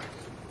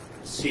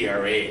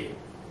CRA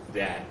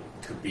that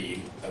could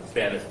be a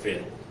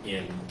benefit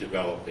in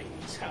developing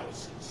these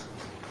houses.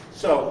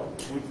 So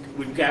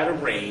we've got a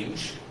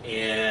range,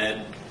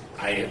 and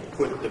I have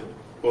put the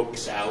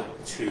books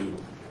out to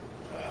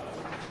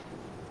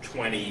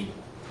 20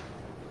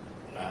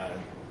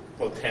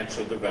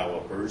 potential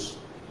developers,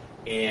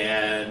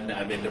 and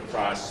I'm in the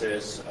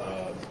process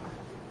of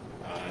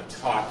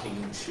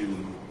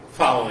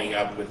following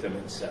up with them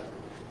and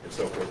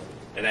so forth.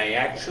 And I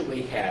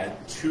actually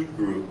had 2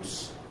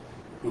 groups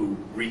who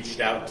reached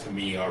out to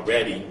me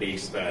already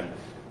based on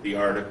the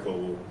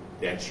article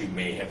that you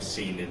may have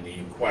seen in the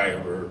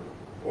Inquirer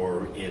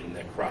or in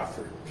the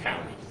Crawford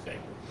County thing.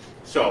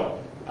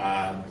 So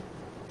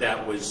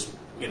that was,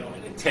 you know,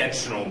 an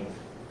intentional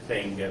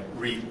thing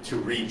to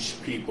reach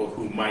people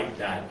who might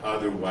not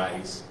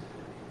otherwise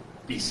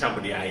be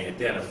somebody I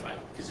identify,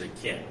 because I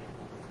can't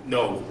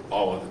know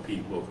all of the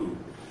people who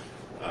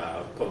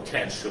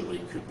potentially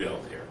could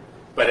build here.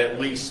 But at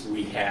least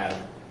we have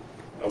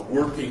a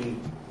working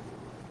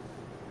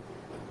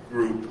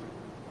group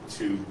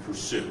to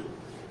pursue.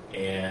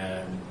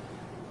 And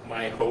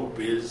my hope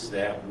is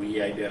that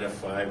we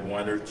identify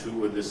 1 or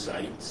 2 of the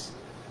sites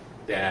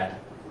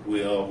that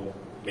will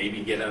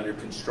maybe get under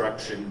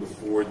construction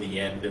before the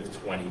end of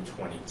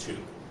 2022.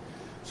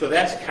 So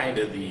that's kind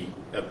of the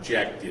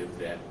objective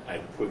that I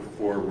put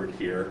forward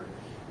here.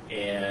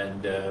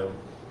 And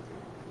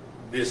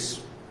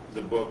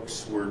the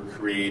books were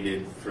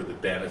created for the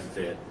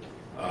benefit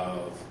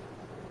of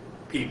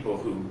people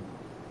who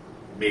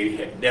maybe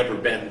had never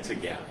been to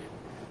Galion,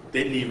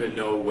 didn't even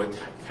know what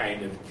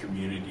kind of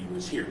community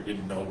was here,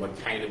 didn't know what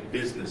kind of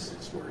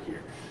businesses were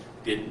here,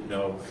 didn't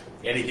know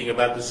anything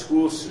about the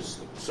school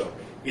system. So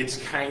it's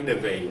kind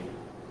of a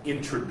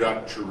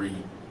introductory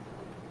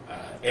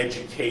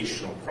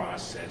educational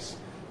process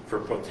for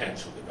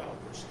potential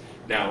developers.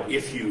 Now,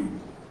 if you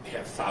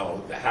have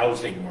followed the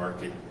housing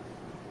market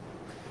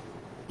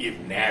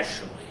even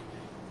nationally,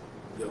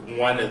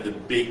 one of the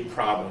big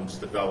problems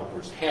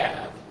developers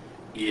have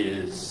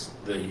is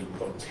the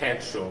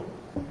potential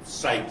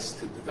sites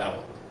to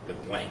develop, the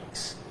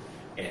blanks.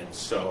 And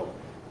so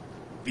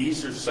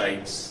these are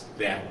sites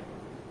that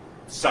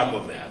some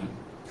of them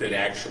could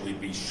actually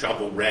be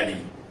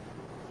shovel-ready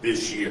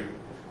this year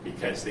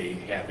because they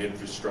have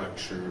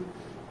infrastructure,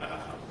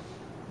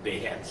 they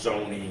have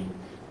zoning,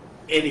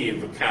 any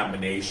of a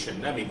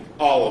combination. I mean,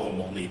 all of them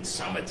will need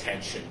some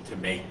attention to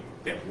make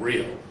them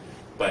real,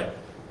 but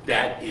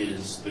that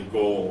is the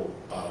goal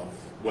of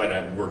what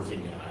I'm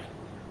working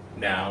on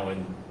now,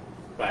 and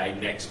by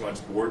next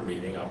month's board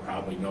meeting, I'll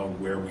probably know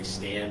where we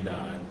stand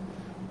on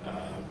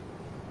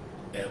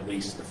at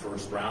least the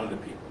first round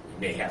of people.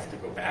 We may have to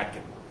go back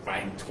and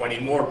find 20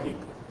 more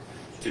people.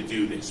 to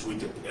do this.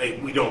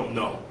 We don't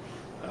know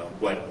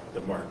what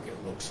the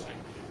market looks like,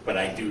 but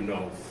I do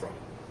know from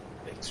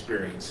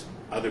experience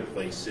other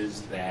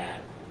places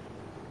that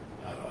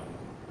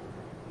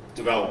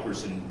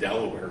developers in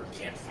Delaware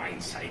can't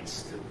find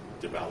sites to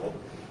develop,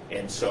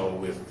 and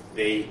so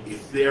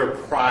if their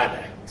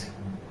product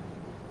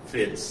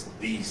fits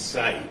these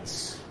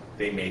sites,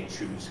 they may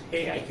choose,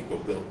 hey, I could go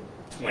build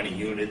 20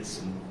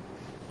 units in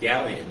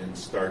Galion and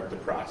start the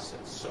process.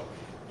 So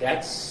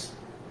that's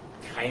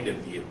kind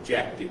of the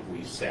objective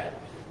we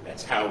set.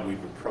 That's how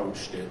we've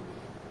approached it,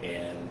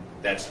 and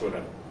that's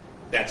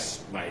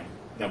my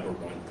number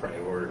one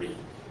priority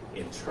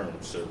in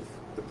terms of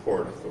the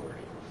Port Authority.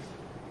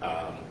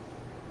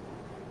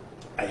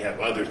 I have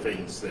other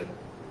things that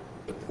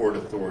the Port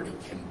Authority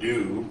can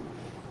do,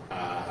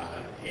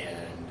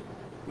 and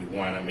we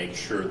want to make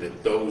sure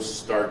that those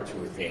start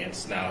to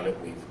advance now that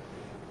we've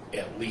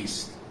at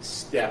least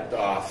stepped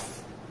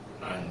off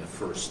on the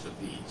first of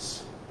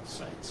these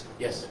sites.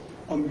 Yes?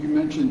 You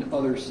mentioned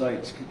other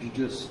sites. Could you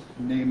just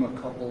name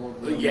a couple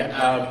of them?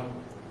 Yeah.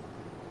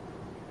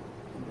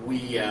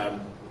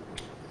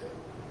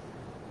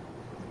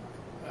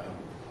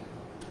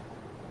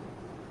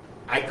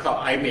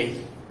 I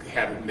may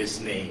have it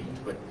misnamed,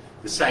 but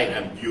the site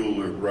on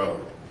Bueller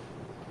Road,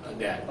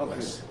 that Okay.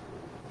 was.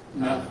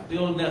 The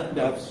old Neff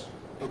Mills.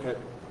 Okay.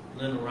 And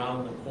then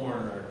around the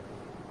corner,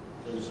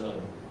 there's a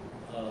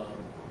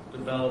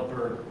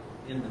developer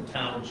in the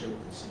township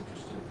that's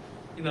interested.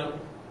 You know,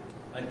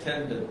 I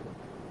tend to,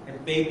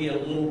 it may be a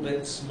little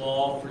bit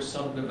small for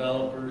some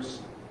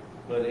developers,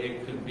 but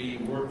it could be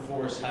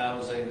workforce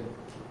housing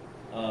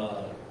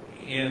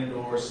and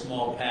or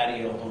small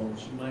patio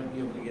homes. You might be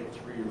able to get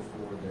 3 or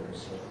 4 there.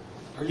 So,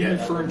 Are you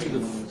referring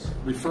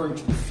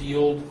to the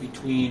field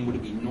between, would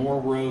it be Norr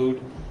Road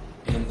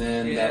and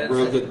then that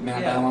road that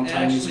Matt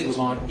Valentine used to live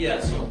on?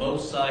 Yes, on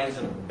both sides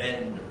of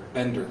Bender.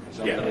 Bender, is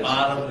that Yeah. what The it is?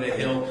 bottom of the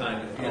hill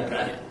kind of.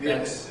 Okay.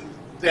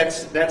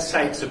 That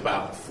site's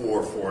about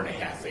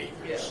 4.5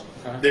 acres.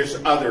 Yeah. Okay.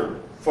 There's other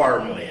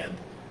farmland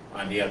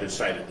on the other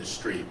side of the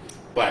street,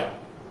 but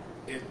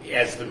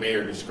as the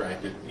mayor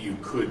described it, you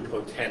could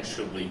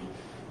potentially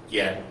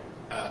get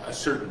a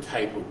certain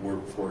type of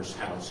workforce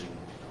housing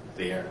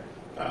there.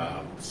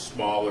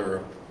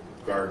 Smaller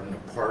garden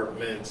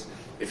apartments.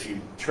 If you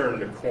turn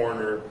the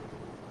corner,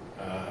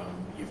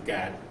 you've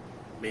got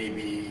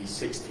maybe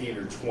 16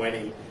 or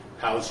 20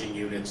 housing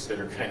units that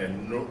are kind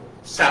of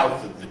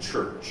south of the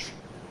church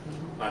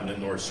on the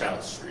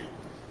north-south street.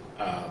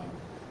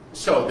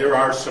 So there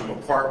are some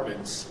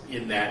apartments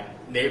in that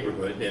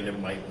neighborhood, and it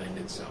might lend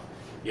itself.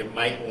 It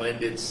might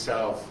lend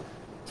itself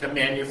to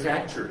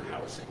manufactured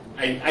housing.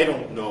 I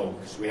don't know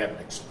because we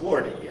haven't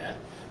explored it yet,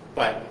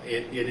 but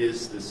it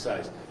is the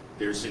size.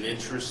 There's an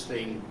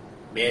interesting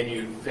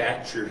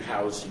manufactured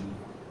housing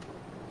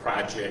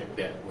project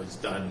that was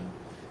done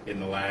in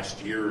the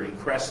last year in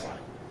Crestline.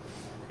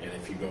 And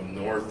if you go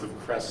north of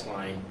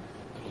Crestline,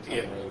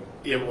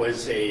 it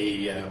was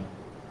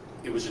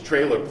a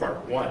trailer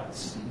park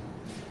once,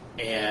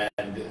 and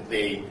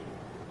they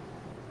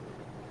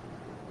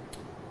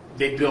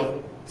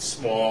built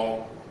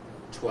small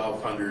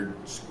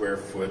 1,200 square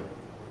foot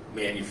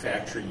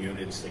manufacturing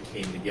units that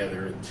came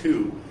together in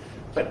 2,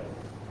 but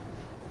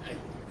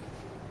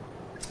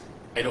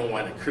I don't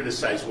want to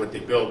criticize what they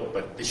built,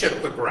 but they should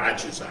have put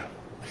garages on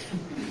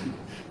them.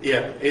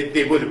 Yeah,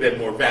 they would have been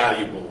more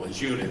valuable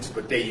as units,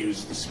 but they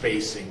used the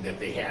spacing that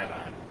they had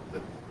on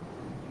the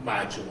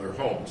modular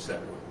homes that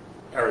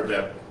were, or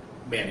the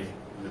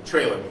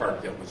trailer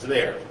park that was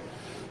there.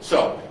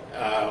 So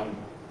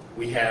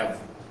we have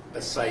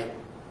a site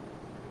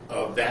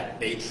of that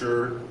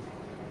nature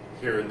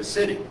here in the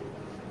city,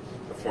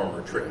 the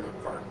former trailer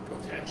park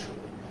potentially.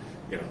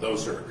 You know,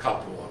 those are a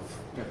couple of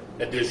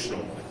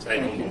additional ones. I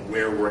don't know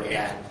where we're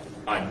at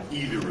on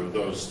either of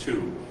those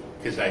two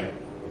because I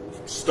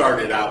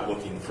started out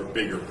looking for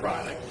bigger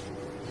product,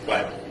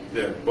 but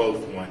they're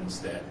both ones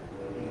that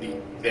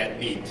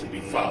need to be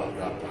followed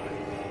up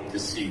on to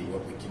see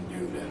what we can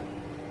do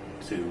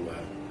to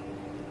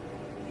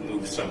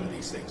move some of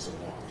these things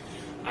along.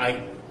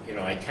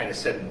 I kind of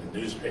said in the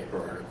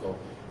newspaper article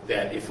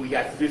that if we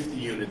got 50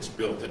 units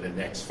built in the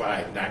next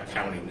 5, not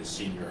counting the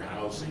senior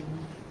housing,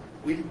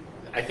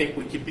 I think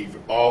we could be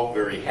all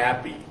very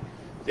happy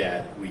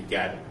that we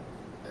got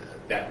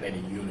that many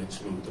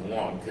units moved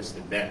along, because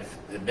the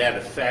net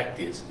effect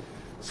is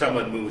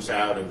someone moves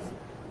out of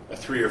a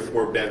 3 or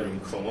 4 bedroom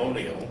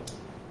colonial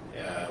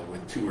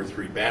with 2 or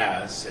 3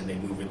 baths, and they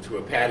move into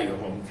a patio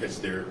home because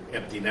they're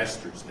empty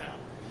nesters now.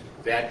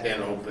 That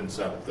then opens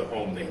up the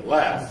home they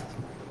left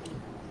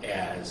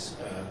as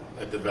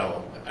a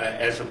development,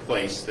 as a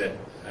place that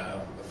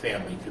a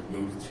family could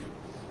move to.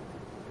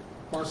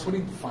 Mark, what do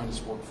you define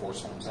as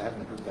workforce homes? I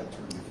haven't heard that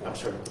term before. I'm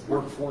sorry?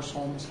 Workforce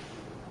homes?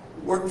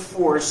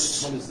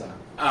 Workforce. What is that?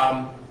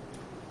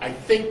 I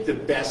think the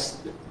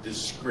best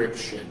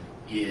description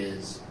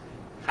is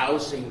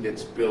housing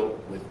that's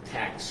built with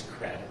tax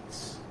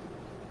credits.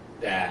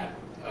 That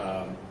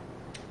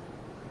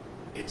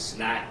it's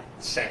not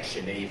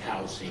Section 8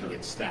 housing,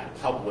 it's not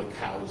public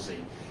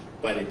housing,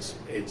 but it's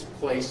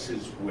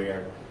places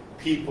where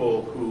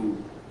people who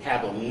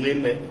have a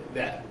limit,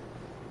 that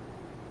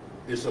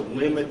there's a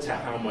limit to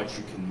how much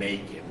you can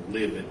make and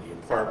live in the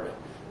apartment,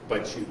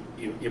 but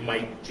you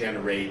might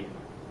generate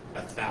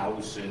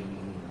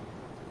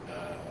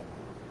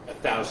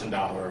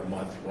 $1,000 a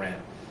month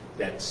rent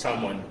that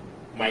someone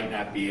might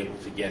not be able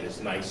to get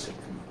as nice a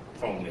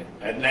component,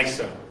 a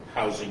nicer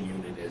housing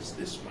unit as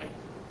this might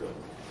build.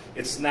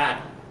 It's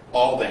not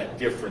all that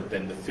different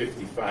than the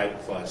 55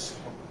 plus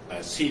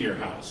senior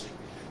housing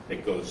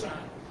that goes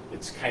on.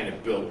 It's kind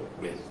of built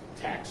with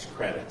tax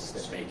credits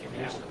that make it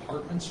Those happen.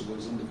 apartments or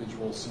those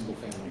individual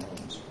single-family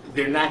homes?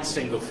 They're not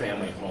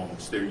single-family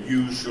homes. They're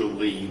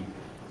usually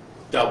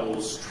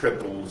doubles,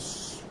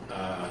 triples,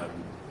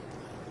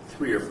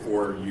 3 or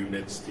 4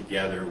 units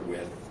together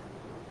with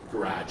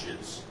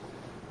garages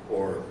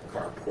or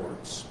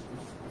carports.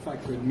 If I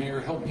could, Mayor,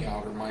 help me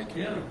out, or Mike.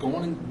 Yeah.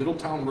 Going in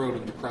Middletown Road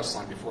into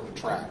Crestline before the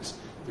tracks,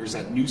 there's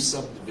that new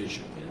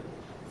subdivision.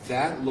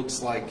 That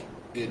looks like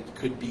it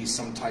could be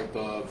some type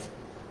of,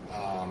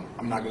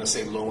 I'm not going to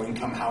say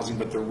low-income housing,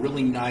 but they're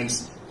really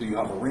nice. You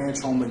have a ranch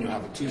home, then you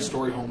have a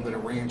 2-story home, then a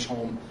ranch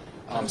home.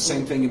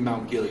 Same thing in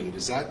Mount Gilead.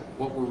 Is that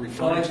what we're Well,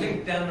 referring I to?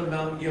 think down to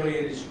Mount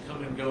Gilead, as you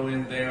come and go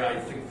in there, I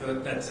think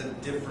that's a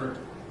different.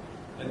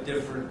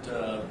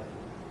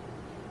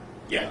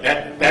 Yeah,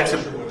 that's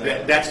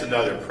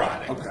another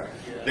product. Okay.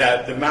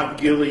 The Mount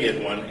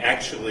Gilead one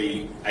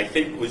actually, I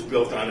think, was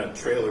built on a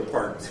trailer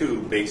park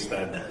too, based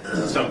on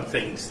some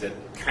things that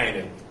kind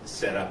of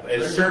set up.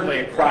 And certainly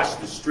across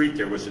the street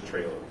there was a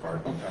trailer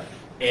park. Okay.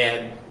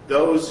 And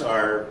those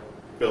are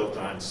built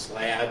on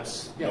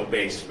slabs, no Yeah.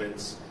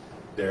 basements.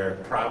 They're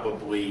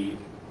probably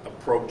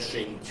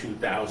approaching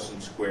 2,000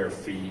 square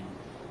feet.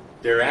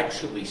 They're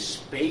actually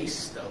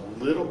spaced a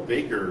little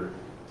bigger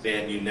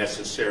than you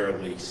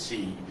necessarily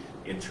see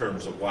in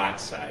terms of lot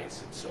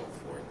size and so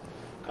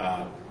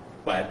forth.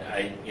 But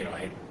I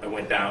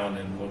went down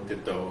and looked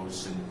at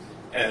those,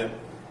 and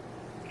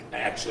I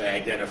actually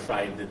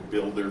identified the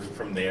builder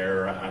from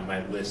there on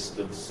my list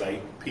of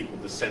people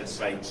to send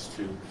sites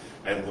to.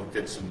 I looked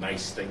at some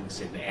nice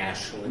things in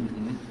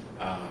Ashland.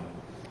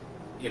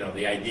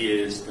 The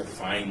idea is to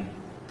find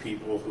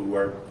people who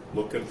are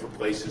looking for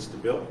places to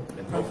build,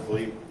 and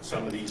hopefully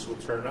some of these will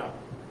turn up.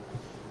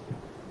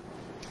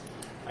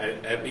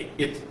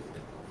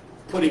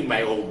 Putting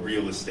my old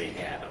real estate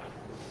hat on,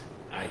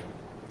 I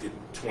did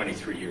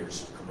 23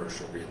 years of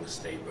commercial real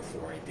estate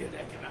before I did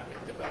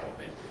economic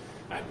development.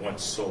 I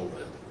once sold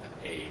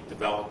a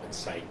development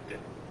site that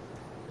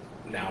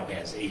now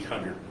has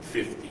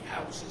 850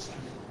 houses on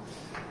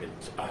it.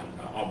 It's on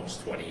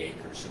almost 20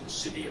 acres in the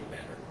city of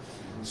Mentor.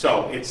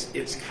 So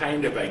it's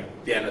kind of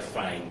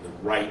identifying the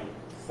right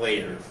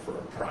player for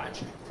a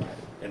project.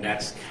 And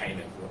that's kind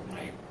of what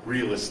my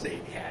real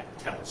estate hat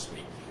tells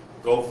me.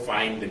 Go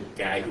find the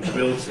guy who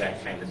builds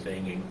that kind of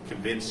thing and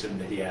convince him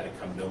that he ought to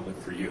come build it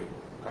for you.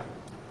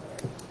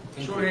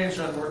 Short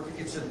answer on work,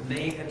 it's a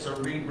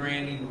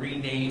rebranding,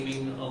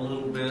 renaming a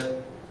little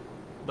bit,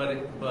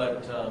 but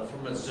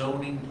from a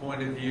zoning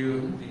point of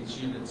view, these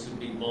units would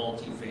be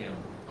multifamily.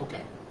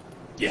 Okay.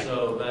 Yeah.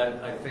 So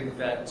I think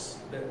that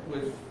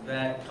with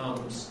that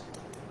comes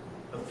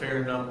a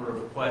fair number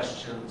of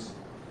questions,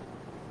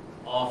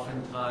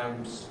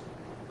 oftentimes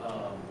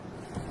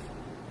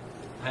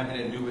having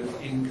to do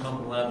with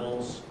income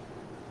levels.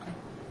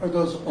 Are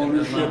those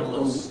ownership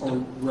levels. or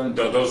rent?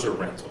 No, those are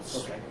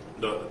rentals. Okay.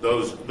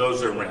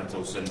 Those are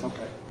rentals, and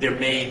Okay. they're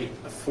made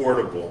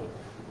affordable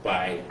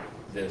by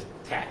the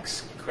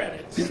tax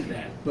credits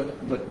that. But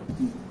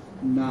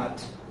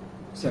not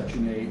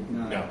Section 8,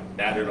 not? No,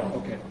 not at all.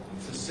 Okay.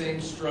 It's the same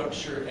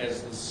structure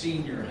as the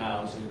senior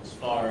housing as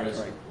far as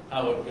Right.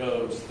 how it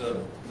goes.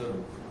 The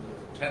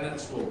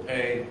tenants will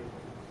pay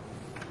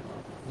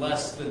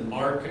less than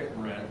market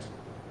rent,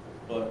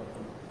 but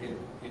it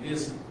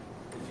isn't,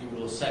 if you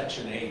will,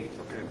 Section 8.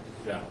 Okay.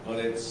 Yeah. But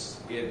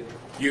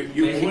You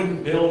they can-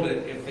 wouldn't build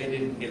it if they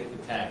didn't get the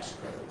tax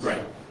credits.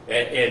 Right,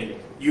 and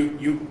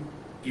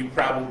you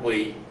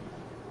probably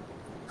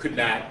could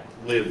not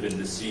live in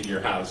the senior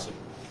housing.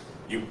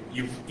 You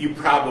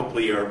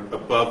probably are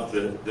above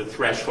the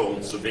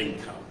thresholds of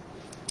income,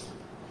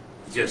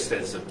 just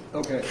as a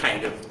Okay.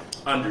 kind of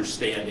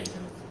understanding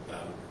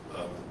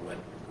of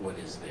what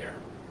is there.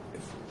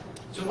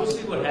 So we'll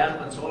see what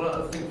happens. One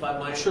other thing, if I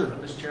might, Sure.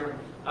 Mr. Chairman,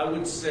 I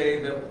would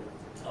say that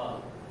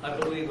I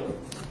believe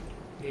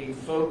a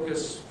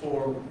focus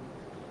for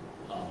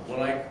what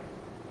I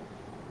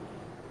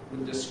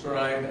would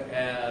describe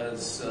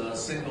as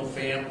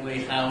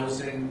single-family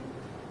housing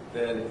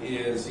that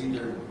is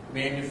either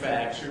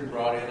manufactured,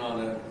 brought in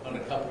on a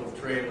couple of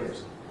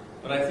trailers.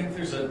 But I think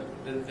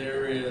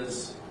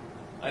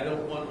I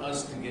don't want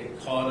us to get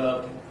caught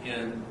up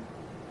in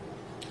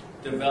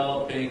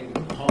developing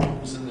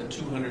homes in the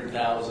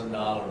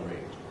 $200,000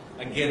 range.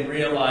 Again,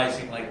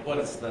 realizing what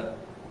is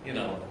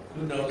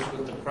who knows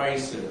what the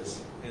price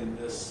is in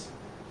this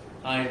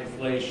high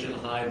inflation,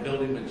 high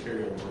building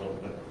material world.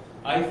 But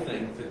I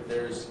think that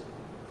there's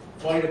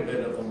quite a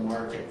bit of a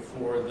market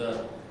for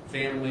the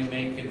family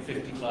making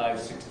 55,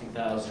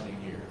 60,000 a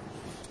year.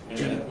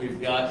 And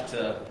we've got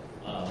to,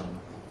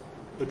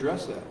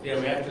 Address that. yeah,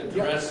 we have to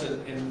address it,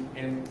 and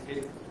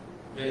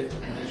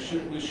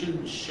we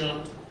shouldn't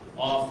shunt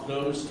off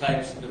those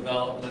types of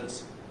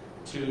developments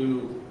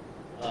to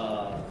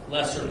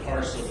lesser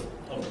parcels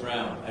of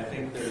ground. I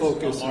think there's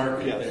Focus, a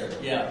market yes. there.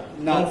 Yeah.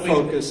 Not Hoping-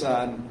 focus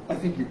on, I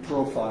think you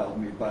profiled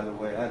me, by the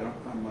way, I don't,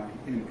 on my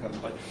income,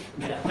 but.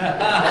 But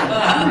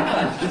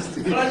I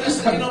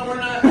just, we're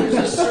not, there's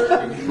a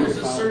certain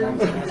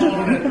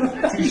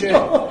component.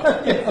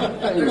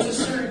 There's a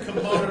certain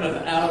component of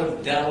out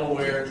of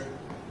Delaware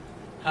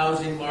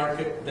housing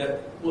market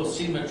that will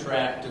seem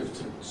attractive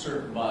to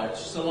certain buyers.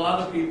 Just a lot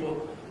of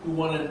people who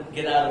want to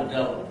get out of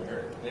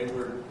Delaware. They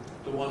were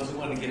the ones who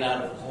want to get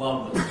out of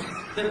Columbus.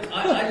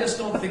 I just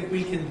don't think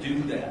we can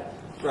do that.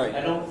 Right.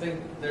 I don't think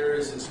there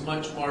is as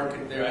much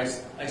market there.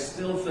 I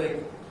still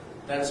think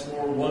that's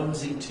more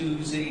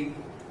onesie-twosie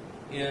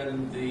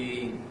in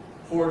the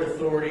Port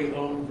Authority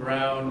owned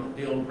ground,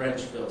 the old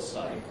Wrenchville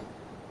site.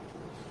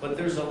 But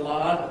there's a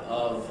lot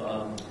of,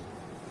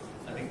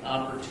 I think,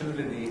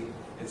 opportunity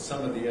at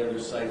some of the other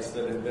sites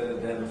that have been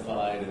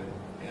identified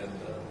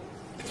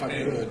If I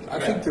could, I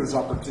think there's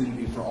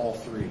opportunity for all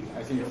three.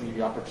 I think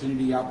the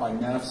opportunity out by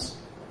Neff's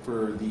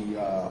for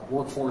the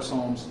workforce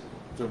homes,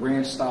 the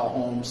ranch-style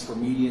homes for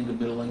median to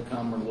middle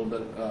income or a little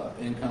bit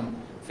income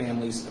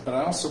families. But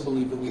I also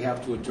believe that we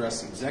have to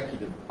address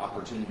executive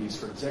opportunities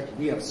for executive.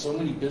 We have so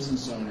many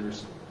business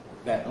owners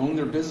that own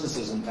their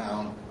businesses in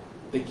town,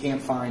 they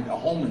can't find a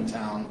home in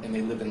town, and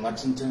they live in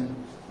Lexington,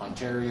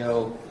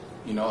 Ontario,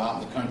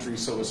 out in the country.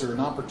 So is there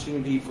an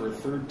opportunity for a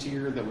third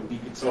tier that would be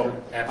considered?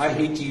 Oh,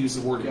 absolutely. I hate to use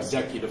the word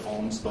executive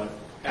homes, but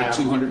the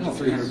 $200,000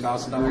 to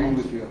 $300,000 Agree homes.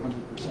 with you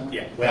 100%.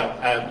 Yeah,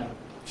 well,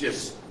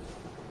 just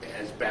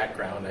as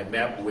background, I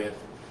met with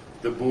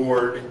the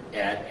board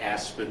at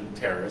Aspen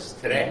Terrace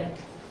today.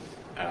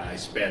 I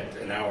spent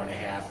an hour and a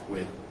half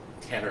with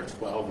 10 or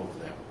 12 of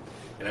them,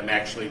 and I'm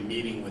actually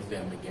meeting with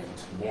them again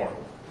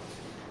tomorrow.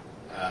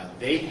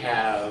 They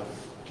have,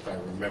 if I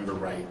remember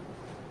right,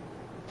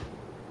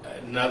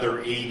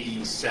 another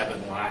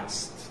 87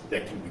 lots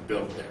that can be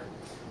built there.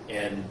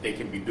 And they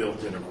can be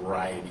built in a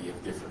variety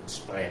of different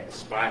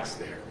spots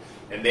there.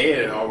 And they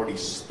had already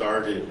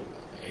started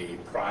a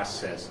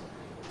process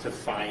to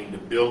find a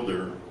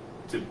builder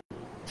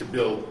to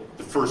build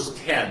the first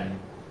 10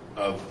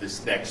 of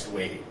this next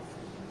wave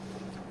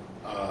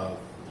of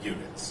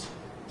units.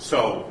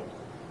 So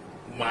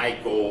my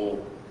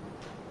goal,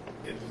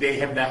 they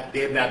have not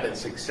been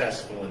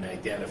successful in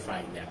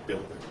identifying that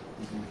builder.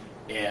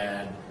 Mm-hmm.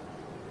 And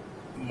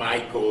my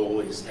goal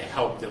is to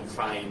help them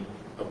find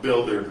a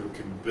builder who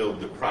can build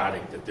the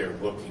product that they're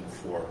looking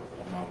for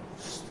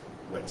amongst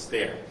what's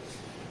there.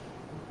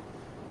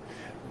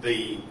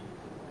 The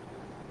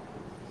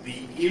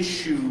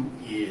issue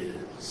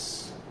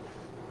is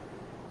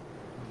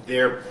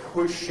they're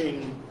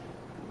pushing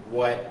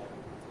what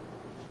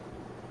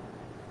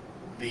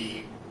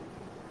the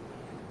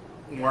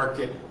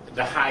market,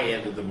 the high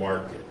end of the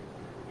market,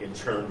 in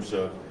terms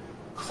of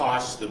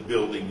cost of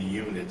building the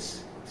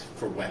units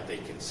for what they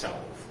can sell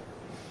them for.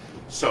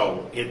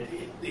 So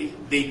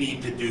they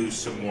need to do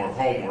some more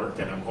homework,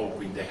 and I'm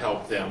hoping to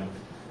help them.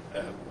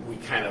 We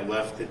kind of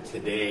left it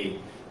today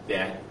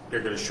that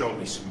they're going to show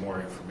me some more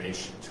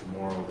information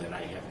tomorrow that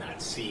I have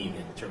not seen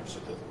in terms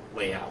of the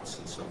layouts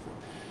and so forth.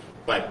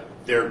 But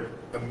their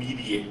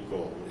immediate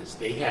goal is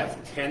they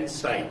have 10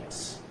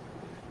 sites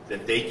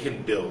that they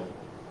can build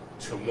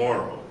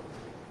tomorrow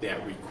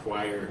that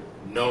require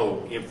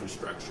no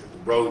infrastructure. The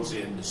roads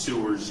in, the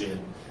sewers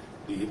in,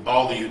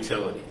 all the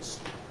utilities,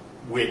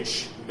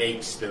 which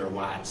makes their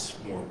lots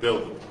more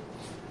buildable.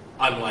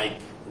 Unlike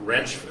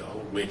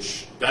Wrenchville,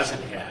 which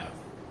doesn't have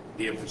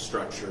the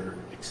infrastructure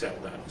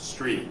except on the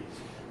street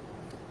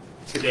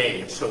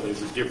today, so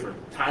there's a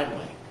different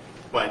timeline.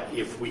 But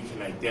if we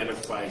can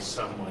identify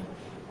someone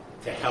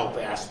to help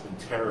Aspen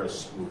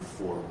Terrace move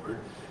forward,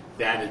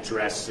 that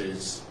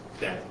addresses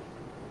that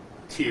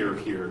tier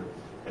here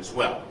as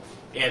well.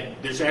 And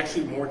there's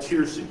actually more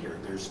tiers in here.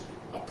 There's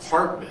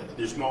apartment,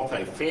 there's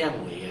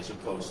multifamily as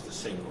opposed to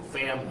single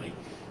family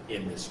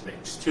in this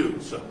mix too.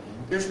 So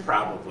there's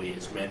probably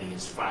as many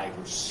as 5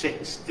 or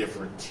 6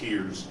 different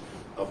tiers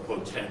of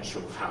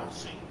potential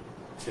housing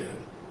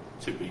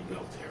to be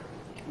built here.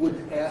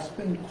 Would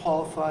Aspen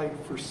qualify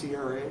for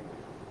CRA?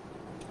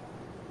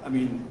 I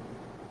mean,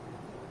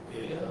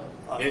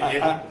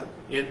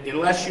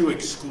 Unless you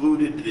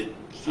excluded the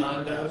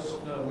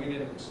Condos? No, we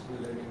didn't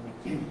exclude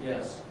anyone.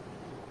 Yes,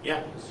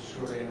 yeah. that's a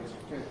short answer.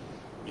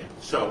 Yeah,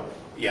 so,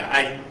 yeah,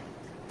 I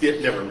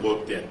never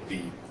looked at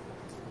the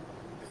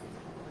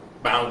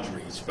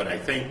boundaries, but I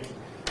think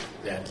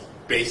that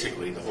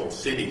basically the whole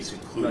city's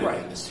included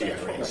in the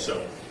CRA,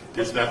 so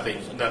there's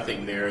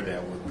nothing there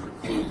that would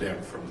preclude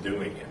them from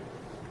doing it.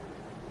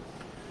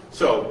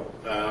 So,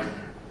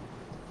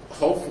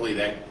 hopefully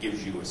that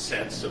gives you a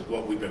sense of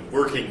what we've been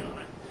working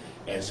on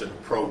as an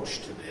approach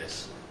to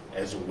this,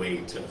 as a way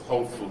to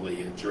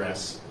hopefully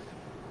address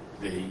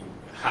the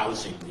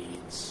housing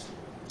needs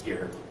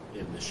here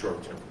in the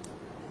short term.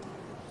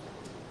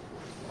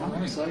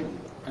 I'm excited,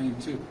 I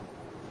am too.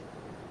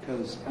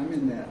 because I'm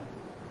in that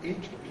age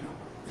group.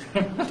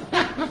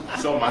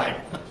 So am I.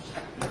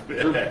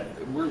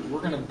 We're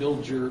going to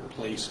build your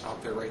place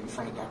out there right in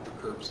front of Dr.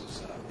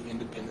 Curbs's, the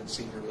Independent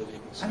Senior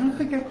Living. I don't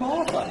think I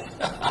qualify.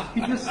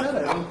 He just said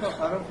it. I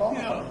don't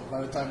qualify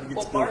by the time it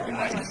Well, gets Mark, built.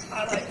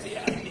 I like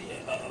the idea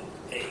of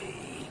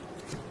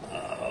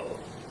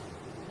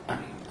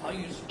I'll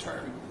use the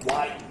term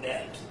wide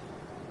net,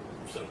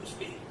 so to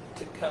speak,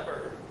 to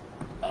cover,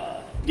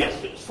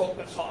 Yes. not just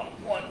focus on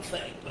one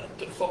thing, but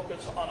to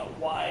focus on a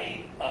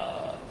wide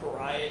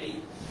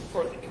variety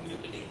for the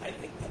community. I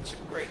think that's a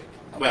great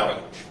Well,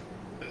 approach.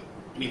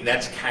 I mean,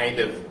 that's kind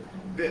of,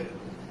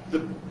 the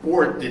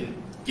board didn't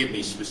give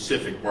me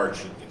specific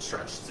marching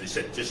instructions. They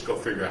said, just go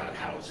figure out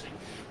housing.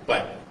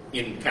 But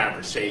in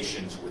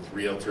conversations with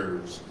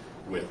realtors,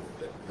 with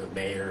the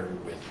mayor,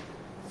 with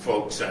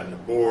folks on the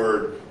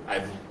board,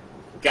 I've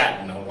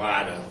gotten a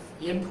lot of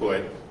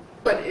input,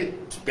 but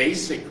it's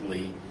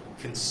basically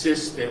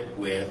consistent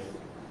with,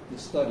 The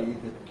study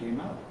that came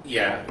out.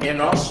 yeah,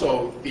 and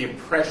also the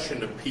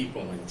impression of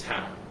people in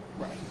town.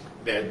 Right.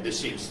 That this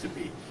seems to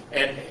be.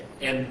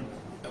 And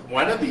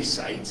one of these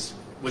sites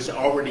was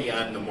already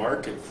on the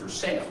market for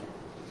sale.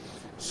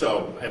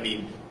 So, I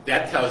mean,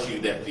 that tells you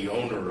that the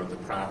owner of the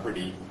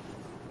property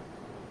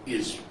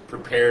is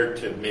prepared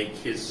to make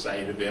his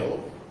site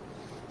available.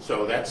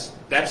 So that's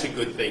a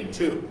good thing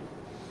too.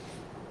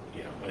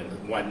 You know,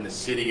 and one the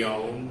city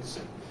owns,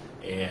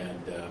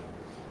 and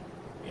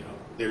you know,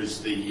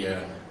 there's the,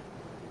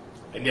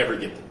 I never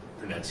get the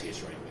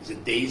pronunciation right. Is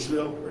it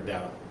Daysville or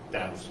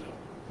Downsville?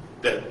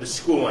 The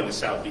school on the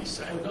southeast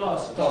side.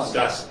 Dawson.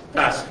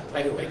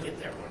 Why do I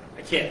get that one?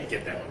 I can't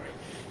get that one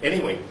right.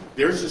 Anyway,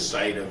 there's a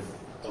site of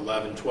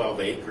 11, 12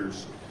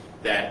 acres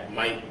that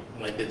might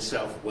lend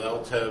itself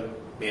well to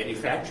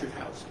manufactured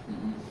housing.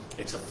 Mm-hmm.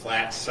 It's a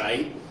flat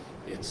site.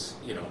 It's,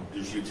 you know,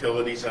 there's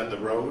utilities on the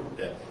road.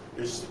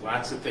 There's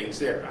lots of things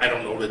there. I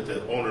don't know that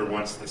the owner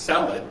wants to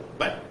sell it,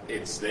 but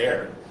it's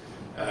there.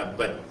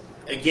 But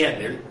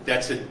again,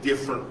 that's a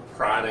different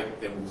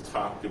product than we've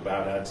talked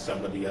about on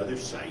some of the other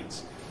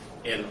sites,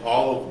 and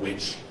all of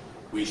which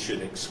we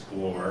should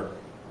explore.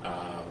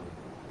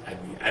 I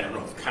mean, I don't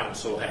know if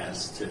council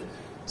has to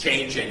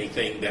change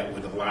anything that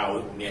would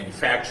allow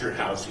manufactured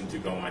housing to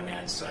go on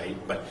that site,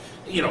 but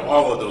you know,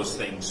 all of those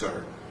things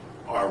are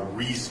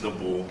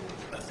reasonable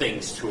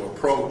things to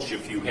approach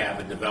if you have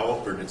a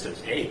developer that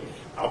says, hey,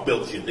 I'll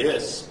build you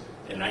this,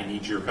 and I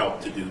need your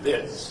help to do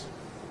this.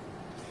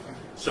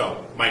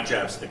 So my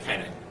job's to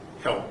kind of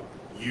help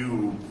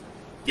you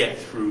get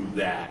through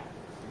that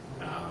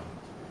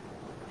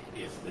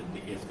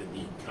if the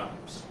need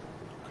comes.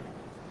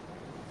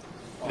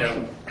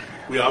 Now,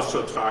 we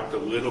also talked a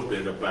little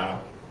bit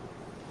about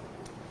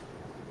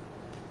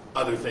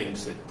other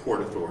things that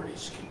port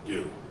authorities can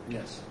do.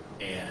 Yes.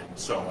 And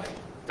so I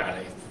thought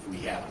if we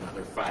have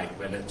another 5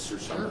 minutes or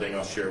something,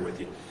 I'll share with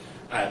you.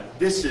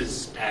 This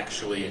is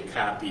actually a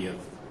copy of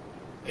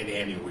an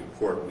annual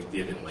report we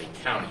did in Lake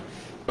County.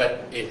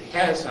 But it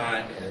has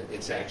on,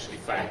 it's actually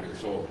 5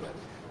 years old,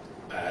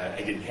 but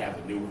I didn't have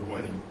a newer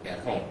one at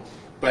home.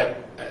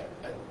 But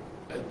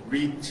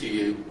read to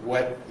you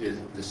what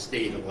the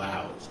state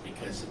allows,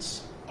 because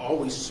it's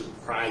always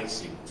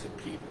surprising to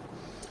people.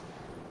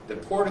 The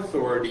Port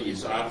Authority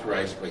is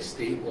authorized by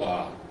state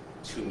law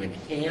to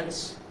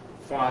enhance,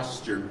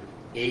 foster,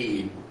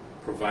 aid,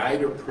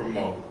 provide, or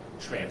promote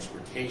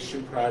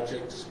transportation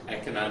projects,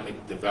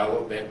 economic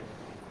development,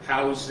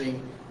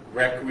 housing,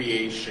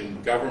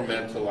 recreation,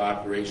 governmental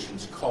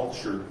operations,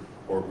 culture,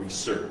 or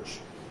research.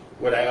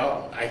 What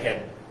I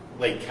had,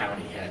 Lake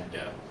County had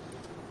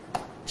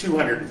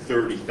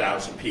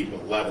 230,000 people,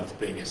 11th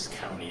biggest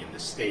county in the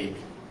state,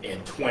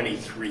 and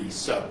 23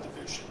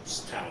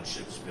 subdivisions,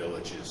 townships,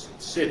 villages,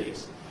 and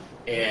cities.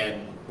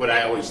 And what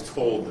I always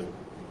told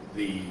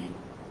the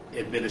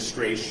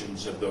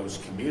administrations of those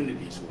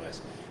communities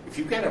was, if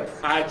you've got a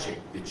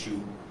project that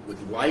you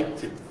would like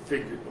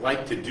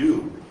to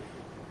do,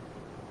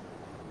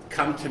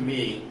 come to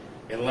me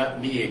and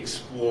let me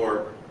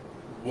explore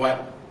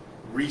what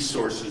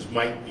resources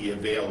might be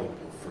available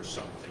for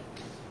something.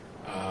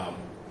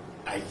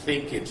 I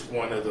think it's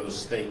one of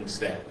those things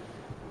that,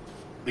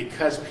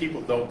 because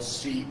people don't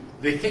see,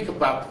 they think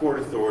about port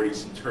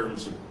authorities in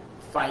terms of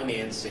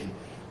financing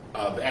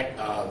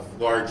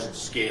of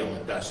large-scale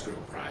industrial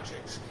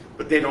projects,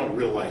 but they don't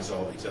realize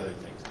all these other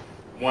things.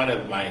 One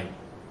of my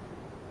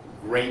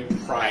great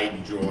pride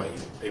and joy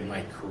in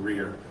my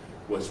career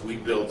was we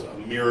built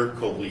a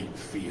Miracle League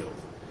field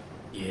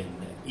in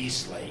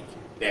Eastlake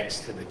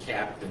next to the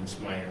Captain's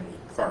Minor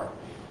League Park.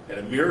 And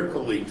a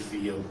Miracle League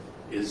field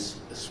is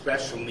a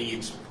special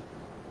needs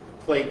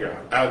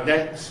playground,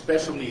 that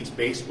special needs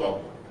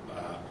baseball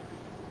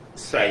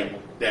site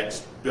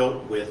that's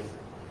built with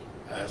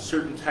a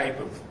certain type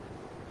of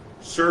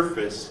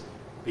surface,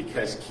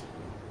 because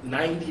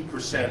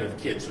 90% of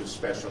kids with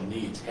special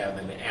needs have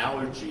an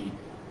allergy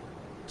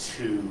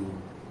to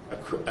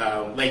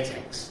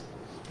latex.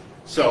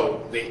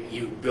 So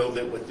you build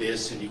it with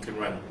this, and you can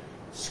run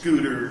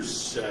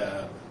scooters,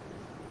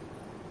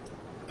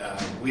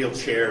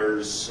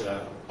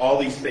 wheelchairs, all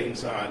these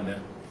things on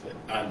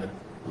the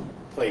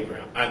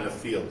playground, on the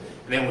field.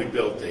 And then we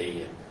built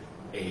a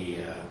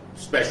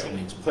special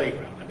needs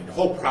playground. I mean, the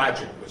whole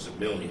project was $1.3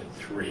 million.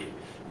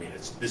 I mean,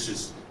 this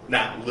is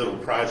not a little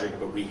project,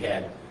 but we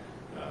had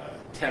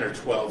 10 or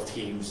 12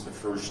 teams the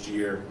first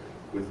year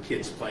with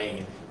kids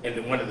playing. And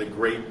then one of the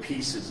great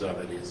pieces of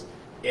it is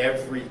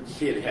every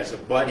kid has a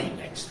buddy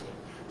next to him.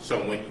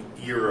 So when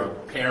you're a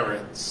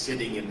parent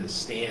sitting in the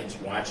stands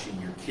watching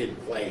your kid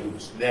play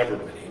who's never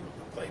been able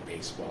to play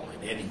baseball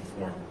in any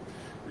form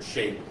or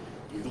shape,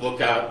 you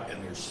look out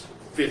and there's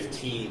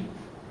 15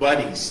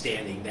 buddies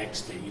standing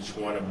next to each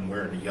one of them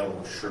wearing a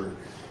yellow shirt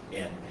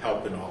and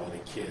helping all of the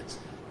kids.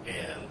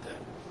 And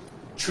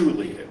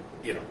truly,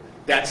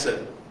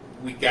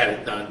 we got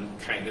it done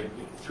kind of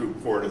through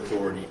Port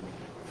Authority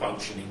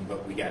functioning,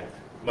 but we got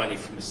money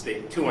from the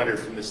state, $200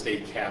 from the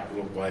state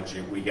capital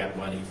budget. We got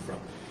money from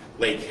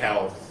Lake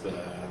Health,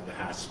 the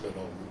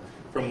hospital,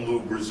 from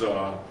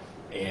Lubrizol,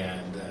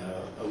 and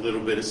a little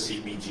bit of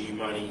CBG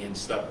money and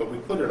stuff. But we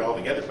put it all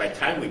together. By the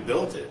time we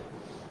built it,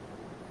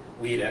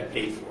 we had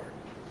paid for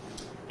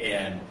it.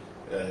 And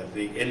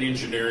an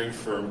engineering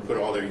firm put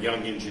all their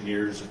young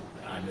engineers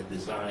on the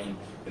design,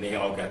 and they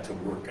all got to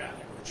work on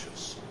it, which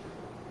was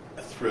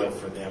a thrill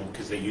for them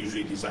because they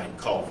usually design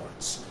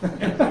culverts.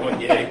 And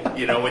when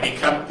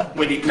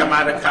you come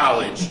out of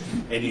college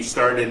and you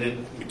start in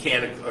a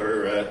mechanical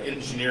or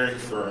engineering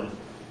firm,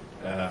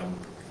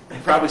 you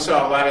probably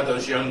saw a lot of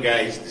those young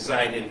guys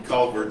designing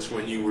culverts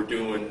when you were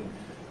doing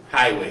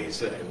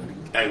highways,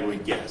 I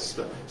would guess.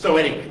 So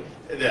anyway,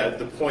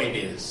 the point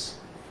is,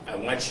 I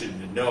want you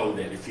to know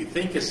that if you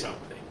think of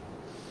something,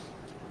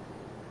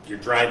 you're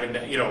driving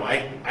down,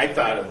 I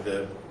thought of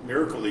the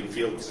Miracle League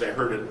field because I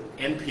heard an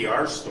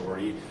NPR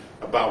story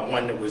about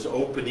one that was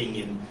opening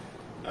in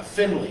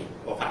Findlay,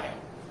 Ohio.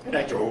 And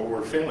I drove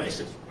over to Findlay.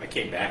 I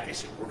came back, I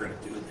said, we're going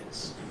to do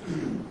this.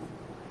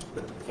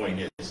 But the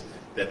point is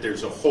that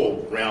there's a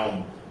whole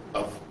realm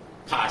of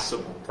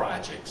possible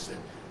projects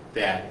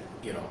that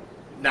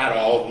not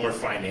all of them are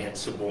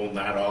financeable,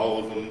 not all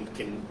of them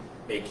can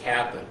make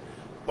happen,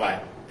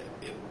 but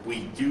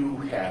we do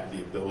have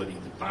the ability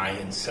to buy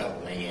and sell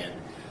land,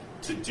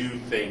 to do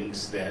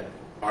things that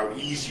are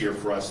easier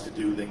for us to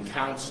do than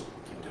council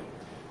can do.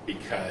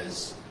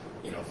 Because,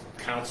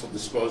 council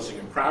disposing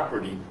of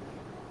property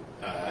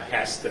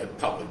has to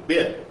public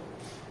bid.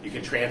 You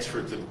can transfer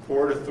it to the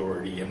Port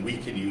Authority, and we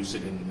can use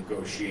it in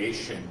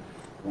negotiation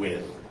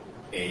with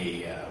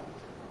a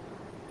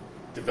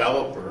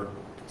developer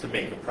to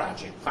make a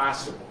project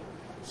possible.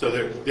 So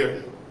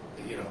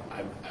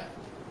I'm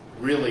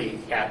really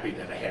happy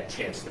that I had a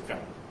chance to come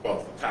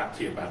both talk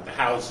to you about the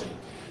housing,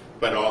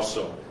 but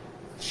also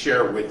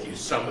share with you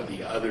some of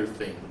the other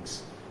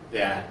things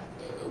that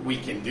we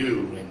can do.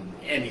 And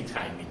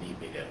anytime you need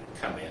me to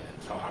come in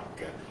and talk,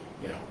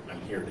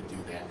 I'm here to do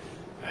that.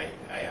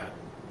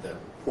 The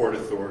Port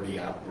Authority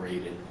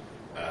operated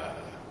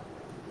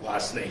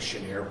Lost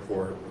Nation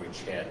Airport,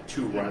 which had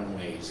 2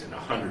 runways and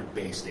 100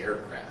 based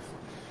aircraft.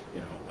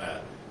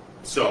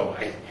 So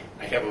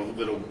I have a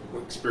little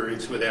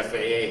experience with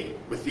FAA,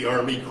 with the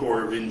Army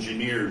Corps of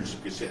Engineers,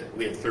 because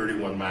we had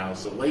 31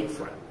 miles of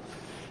lakefront,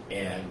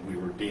 and we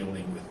were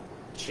dealing with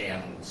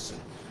channels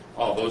and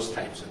all those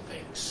types of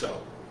things. So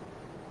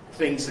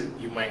things that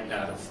you might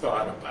not have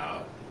thought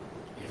about,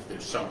 if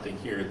there's something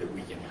here that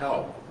we can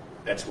help,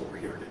 that's what we're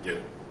here to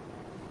do.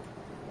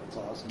 That's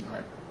awesome. All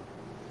right.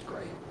 That's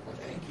great. Well,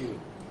 thank you.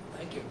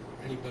 Thank you.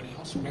 Anybody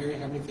else? Mary,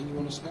 have anything you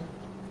want to say?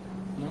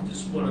 No? I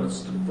just want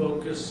us to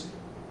focus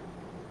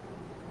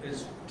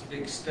as to the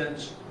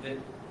extent that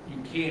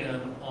you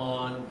can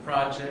on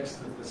projects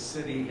that the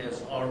city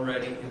has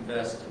already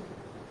invested,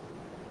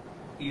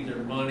 either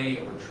money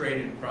or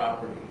traded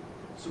property.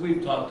 So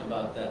we've talked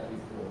about that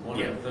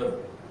before.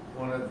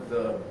 One of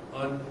the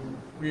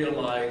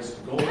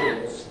unrealized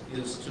goals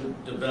is to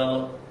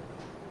develop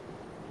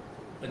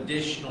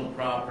additional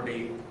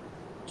property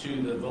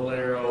to the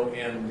Valero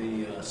and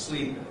the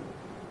Sleeping.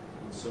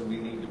 And so we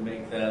need to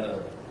make that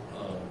a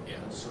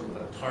sort of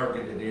a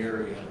targeted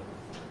area.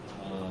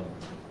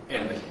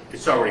 And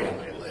it's already on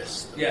my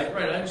list. Yeah,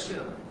 right, I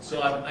understand.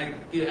 So I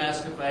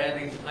asked if I had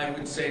any, I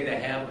would say to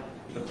have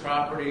the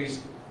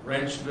properties,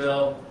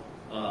 Wrenchville,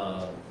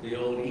 the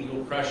old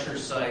Eagle Crusher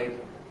site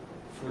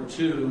for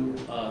 2,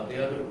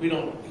 the other, we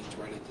don't. It's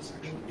right at the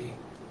section B.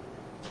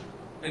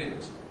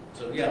 Anyways,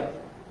 so yeah.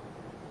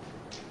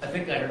 I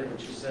think I heard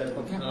what you said.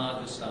 Okay. No,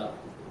 I'll just stop.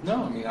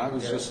 No, I mean,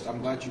 I'm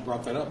glad you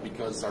brought that up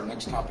because our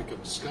next topic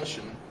of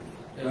discussion,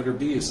 letter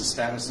B, is the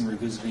status and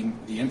revisiting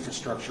the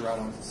infrastructure out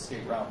on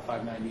State Route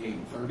 598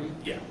 and 30.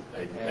 Yeah.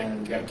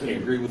 And I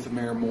couldn't agree with the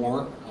mayor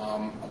more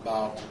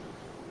about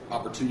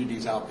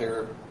opportunities out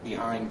there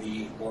behind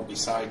or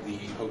beside the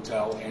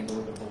hotel and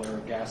or the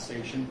Valero gas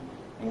station.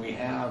 And we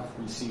have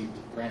received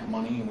grant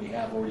money, and we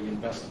have already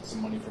invested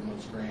some money from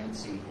those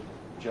grants, and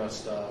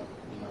just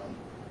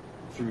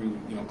through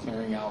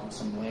clearing out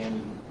some land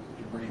and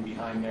bring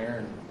behind there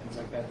and things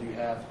like that? Do you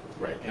have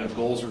Right. any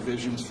goals or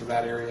visions for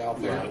that area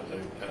out there?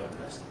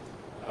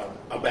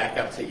 I'll back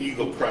up to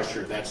Eagle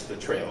Crusher, that's the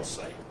trail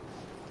site.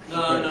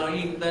 No,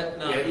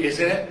 Yeah,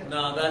 isn't it?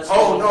 No, that's.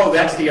 Oh, no,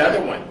 that's the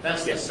other one.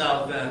 That's Yeah. the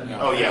south end.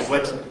 Oh, yeah,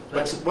 what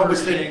was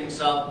Pershing,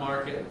 South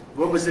Market.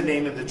 the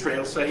name of the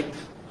trail site?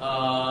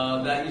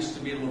 That used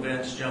to be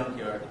Levant's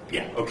Junkyard.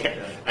 Yeah,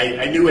 okay.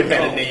 I knew it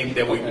had a name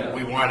that Okay.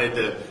 we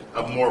wanted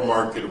a more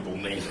marketable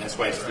name, that's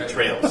why it's the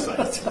trail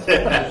site.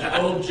 There's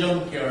an old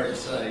junkyard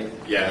site,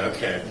 Yeah,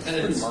 okay. and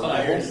it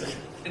inspires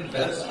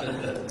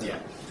investment. Yeah.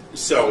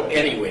 So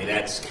anyway,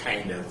 that's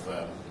kind of,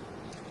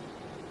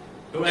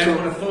 But I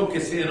want to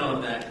focus in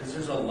on that, because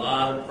there's a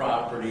lot of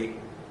property,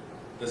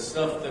 the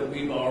stuff that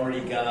we've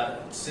already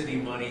got city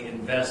money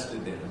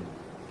invested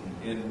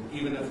in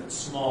even if it's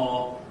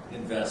small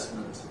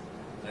investments.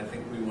 I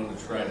think we want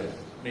to try to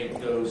make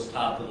those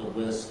top of the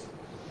list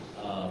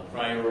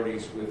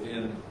priorities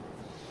within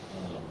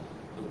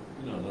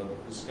the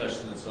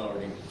discussion that's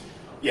already.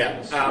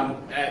 yeah.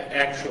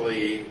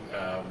 Actually,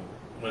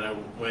 when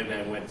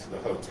I went to the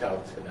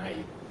hotel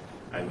tonight,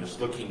 I was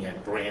looking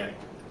at Brant,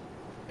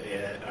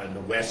 on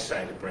the west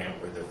side of Brant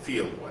where the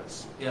field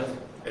was. Yeah.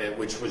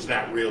 Which was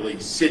not really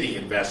city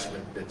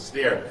investment that's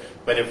there,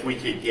 but if we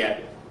could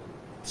get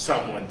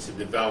someone to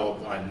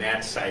develop on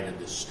that side of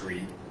the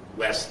street,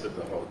 west of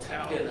the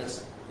hotel,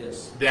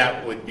 Yes.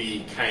 that would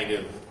be kind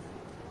of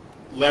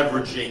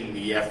leveraging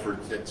the effort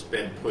that's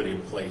been put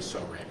in place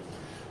already.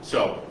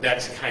 So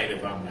that's kind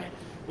of on my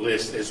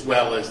list, as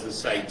well as the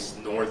sites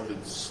north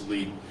of the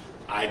Sleep.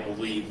 I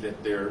believe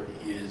that there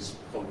is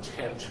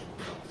potential.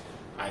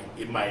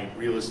 In my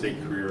real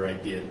estate career, I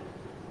did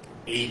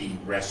 80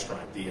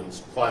 restaurant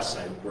deals, plus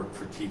I worked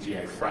for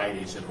TGI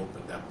Fridays and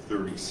opened up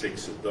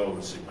 36 of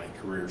those in my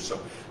career. So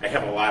I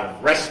have a lot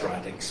of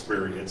restaurant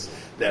experience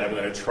that I'm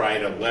going to try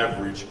to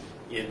leverage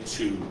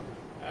into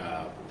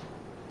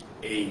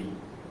a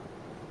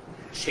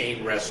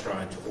chain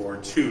restaurant or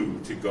two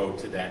to go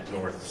to that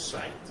north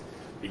site,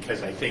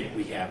 because I think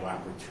we have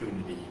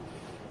opportunity,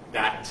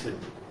 not to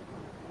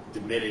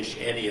diminish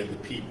any of the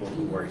people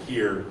who are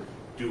here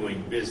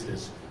doing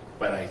business,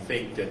 but I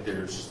think that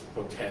there's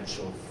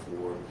potential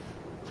for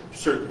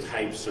certain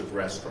types of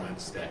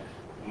restaurants that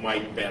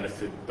might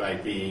benefit by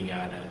being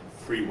on a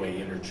freeway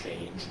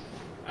interchange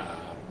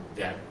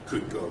that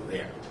could go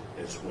there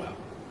as well.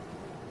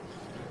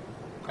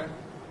 Okay.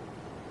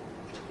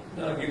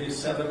 I'll give you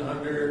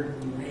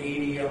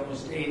 780,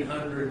 almost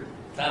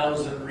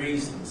 800,000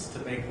 reasons to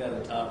make that a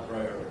top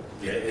priority.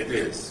 Yeah, it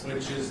is.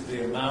 Which is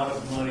the amount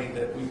of money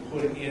that we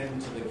put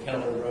into the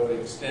Keller Road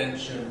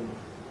extension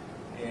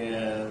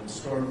and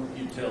storm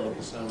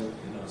utilities.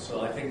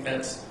 So I think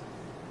that's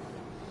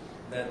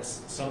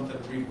something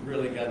we've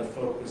really got to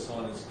focus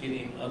on, is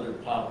getting other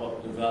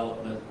pop-up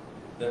development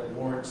that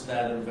warrants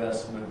that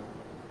investment,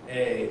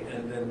 A,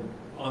 and then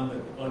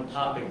on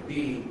topic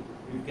B,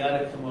 we've got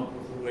to come up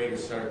with a way to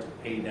start to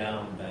pay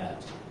down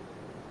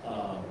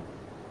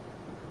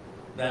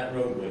that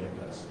roadway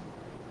investment.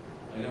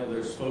 I know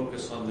there's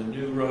focus on the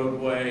new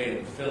roadway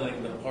and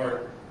filling the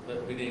part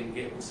that we didn't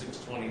get in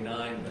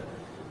 629, but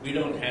we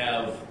don't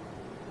have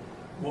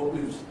what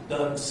we've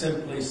done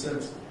simply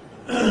since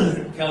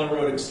Keller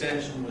Road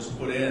Extension was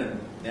put in,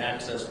 the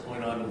access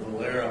point onto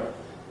Valero.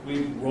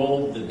 We've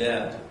rolled the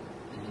debt.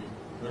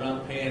 We're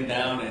not paying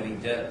down any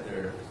debt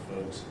there,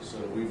 folks. So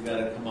we've got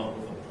to come up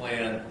with a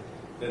plan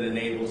that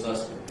enables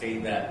us to pay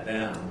that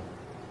down.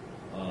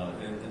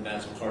 And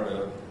that's part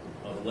of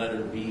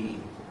letter B.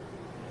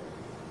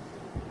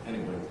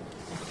 Anyway,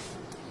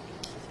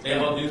 they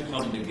all do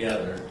come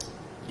together.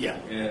 Yeah.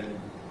 And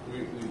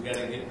we've got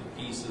to get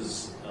the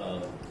pieces,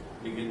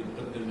 begin to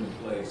put them in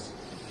place.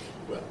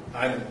 Well,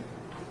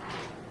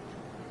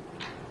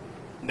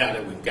 now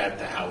that we've got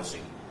the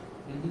housing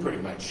pretty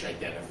much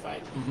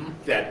identified,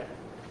 that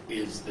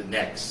is the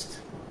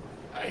next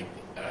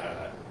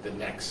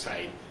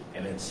site,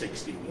 and then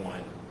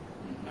 61,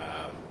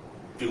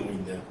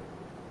 doing the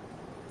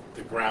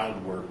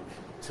groundwork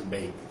to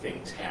make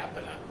things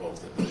happen on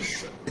both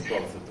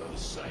of those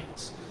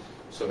sites.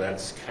 So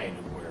that's kind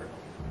of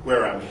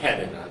where I'm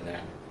headed on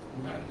that,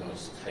 on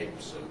those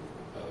types of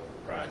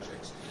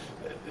projects.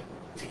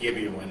 To give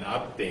you an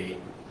update,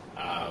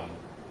 I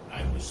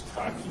was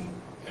talking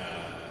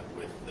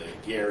with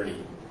Gary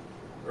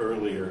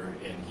earlier,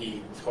 and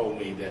he told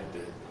me that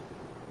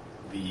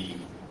the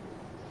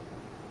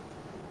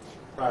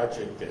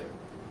project that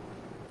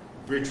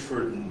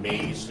Bridgeford and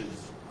Mays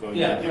is going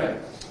to do. Right.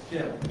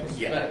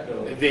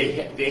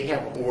 Yeah, they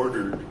have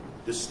ordered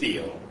the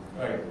steel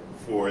Right.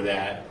 for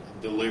that.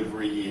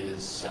 Delivery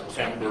is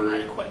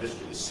September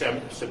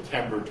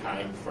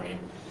timeframe.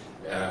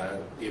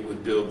 It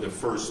would build the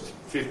first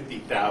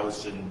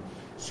 50,000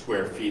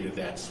 square feet of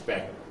that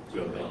spec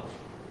building,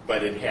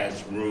 but it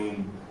has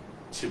room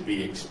to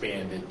be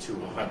expanded to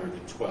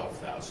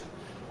 112,000.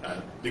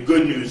 The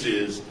good news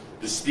is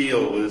the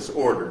steel is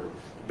ordered.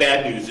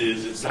 Bad news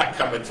is it's not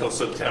coming until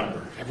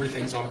September.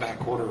 Everything's on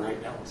back order right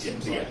now.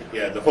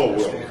 Yeah, the whole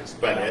world.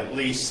 But at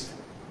least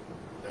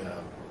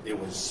it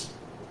was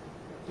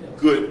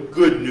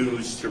good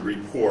news to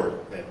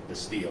report that the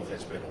steel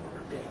has been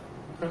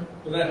ordered.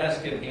 Well, that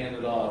has to get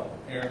handed off,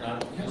 Aaron,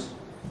 I'm just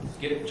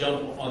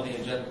jump on the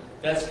agenda.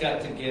 That's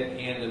got to get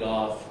handed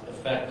off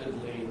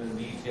effectively in a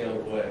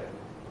detailed way.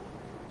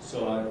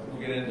 So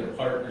we'll get into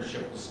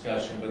partnership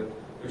discussion, but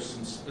there's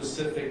some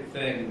specific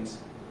things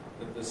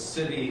that the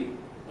city,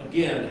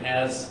 again,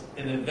 has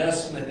an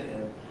investment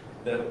in,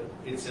 that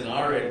it's in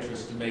our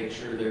interest to make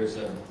sure there's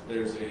a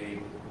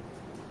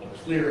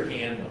clear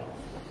handoff.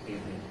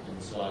 And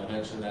so I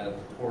mentioned that at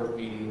the port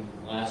meeting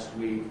last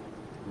week.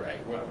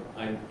 Right. Well,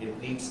 it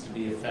needs to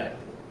be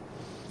effective.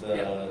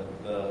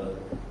 The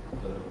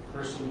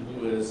person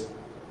who has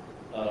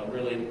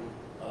really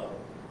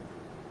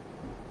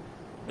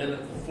been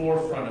at the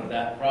forefront of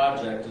that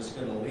project is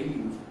going to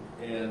leave,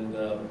 and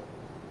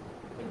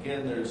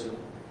again,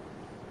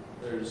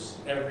 there's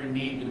every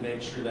need to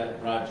make sure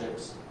that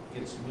project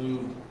gets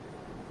moved,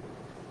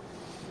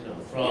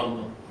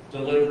 from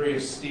delivery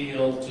of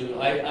steel to.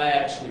 I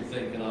actually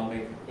think, and I'll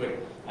make it quick,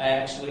 I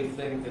actually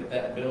think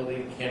that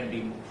building can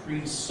be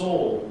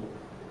pre-sold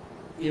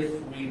if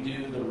we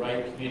do the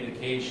right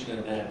communication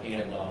in that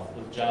handoff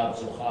with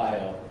Jobs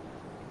Ohio,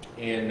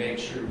 and make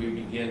sure we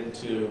begin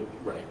to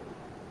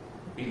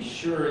be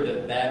sure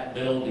that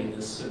building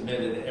is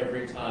submitted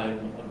every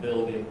time a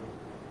building.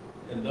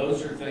 And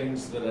those are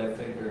things that I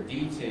think are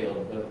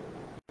detailed, but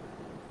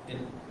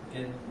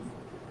in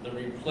the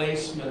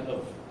replacement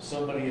of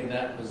somebody in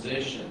that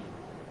position,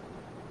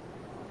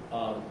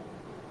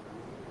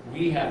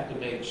 we have to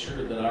make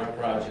sure that our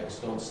projects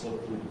don't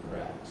slip through the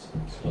cracks.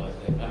 So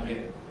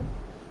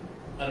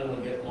I don't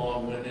want to get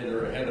long-winded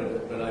or ahead of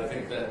it, but I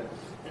think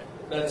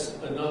that's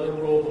another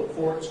role the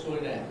port's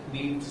going to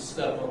need to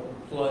step up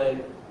and play.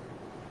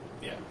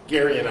 Yeah,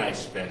 Gary and I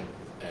spent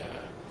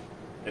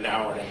an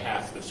hour and a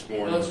half this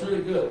morning. That's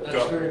really good.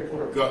 That's very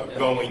important.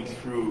 Going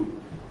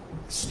through,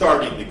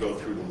 starting to go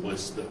through the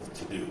list of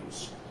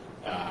to-dos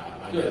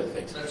on other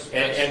things.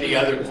 And the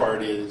other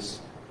part is,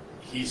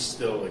 he's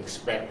still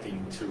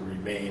expecting to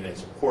remain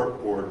as a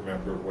port board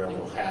member, where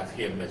we'll have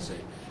him as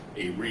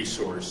a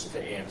resource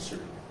to answer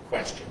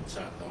questions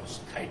on those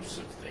types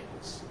of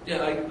things.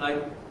 Yeah,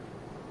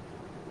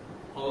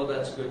 all of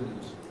that's good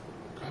news.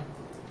 Okay.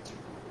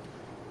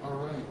 All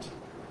right.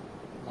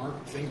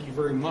 Mark, thank you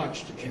very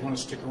much. Did you want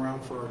to stick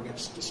around for our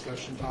next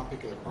discussion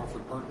topic of the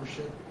Crawford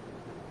Partnership?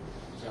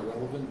 Is that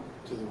relevant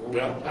to the role?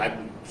 Well,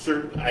 I'm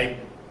certain I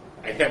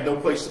have no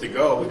place to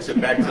go except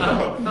back to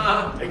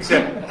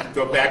the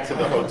go back to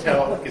the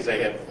hotel, because I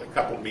have a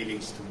couple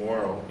meetings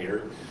tomorrow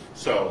here.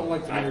 So, well,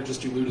 like the mayor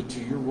just alluded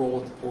to, your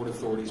role at the Port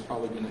Authority is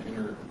probably going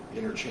to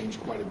interchange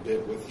quite a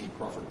bit with the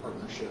Crawford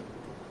Partnership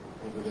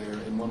over there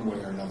in one way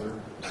or another.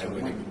 So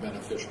it might be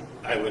beneficial.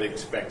 I would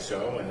expect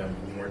so, and I'm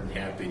more than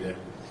happy to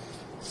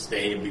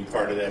stay and be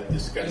part of that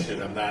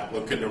discussion. I'm not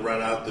looking to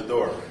run out the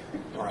door.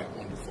 All right,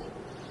 wonderful.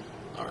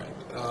 All right.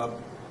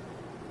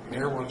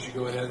 Mayor, why don't you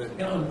go ahead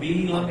and... On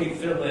B, let me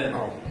fill in.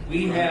 Oh.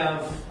 We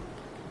have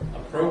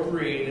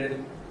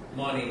appropriated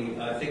money,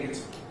 I think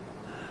it's,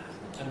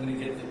 I'm going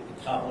to get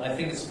the top one, I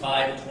think it's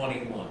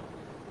 521.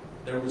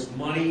 There was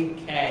money,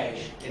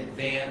 cash,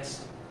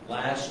 advanced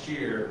last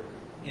year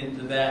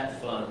into that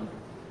fund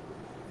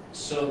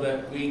so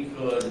that we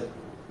could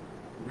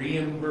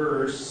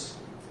reimburse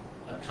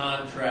a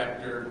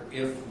contractor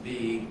if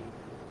the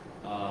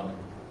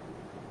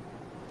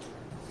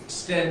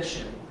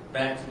extension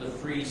back to the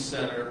Free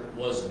Center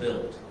was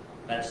built.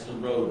 That's the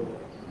roadway.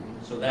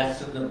 So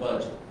that's in the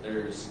budget.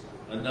 There's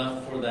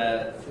enough for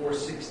that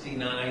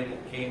 469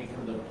 that came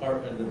from the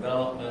Department of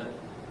Development,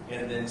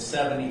 and then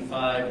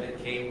 75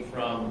 that came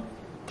from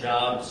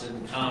Jobs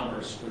and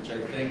Commerce, which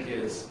I think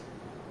is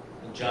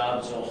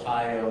Jobs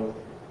Ohio.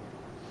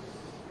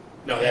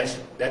 No,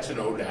 that's an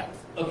ODOT.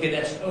 Okay,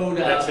 that's ODOT.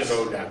 That's an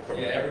ODOT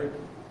program.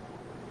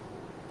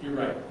 Yeah, you're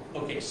right.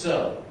 Okay,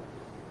 so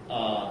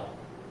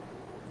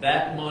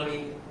that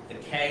money, the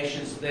cash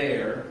is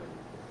there.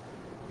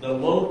 The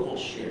local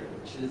share,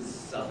 which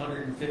is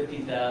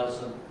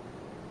 $150,000,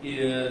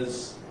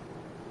 is,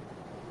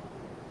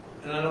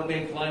 and I don't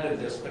make light of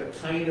this, but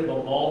kind of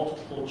a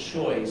multiple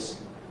choice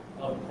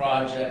of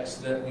projects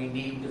that we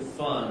need to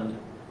fund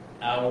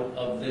out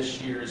of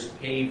this year's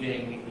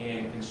paving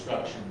and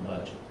construction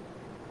budget.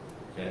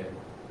 Okay.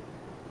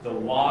 The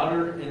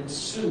water and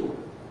sewer,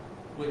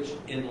 which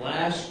in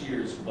last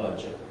year's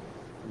budget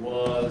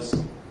was,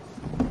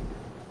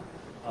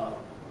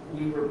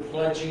 we were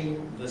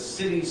pledging the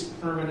city's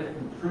permanent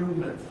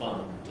improvement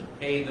fund to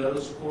pay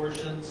those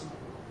portions.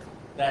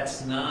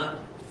 That's not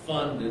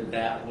funded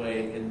that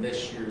way in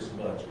this year's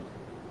budget.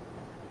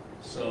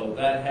 So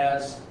that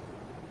has,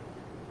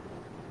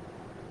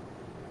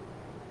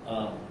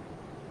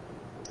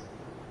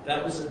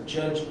 that was a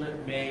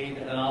judgment made,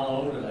 and I'll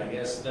own it, I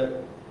guess,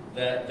 that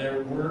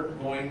there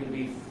weren't going to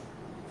be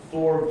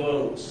 4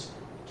 votes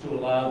to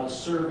allow the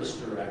service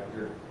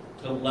director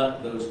to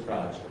let those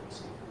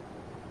projects.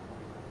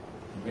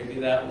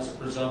 Maybe that was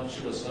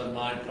presumptuous on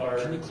my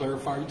part. Can you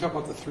clarify? You talk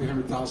about the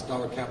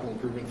 $300,000 capital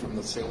improvement from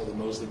the sale of the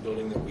Mosley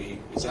building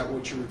is that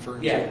what you're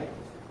referring to?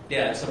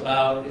 Yeah,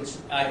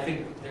 I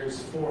think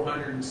there's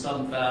 400 and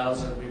some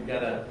thousand. We've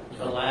got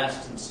the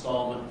last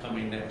installment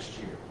coming next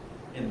year.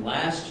 In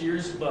last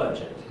year's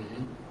budget,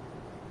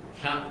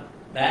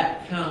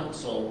 that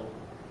council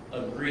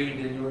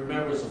agreed, and you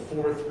remember it was a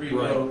 4-3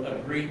 vote,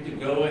 agreed to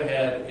go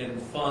ahead and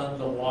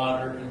fund the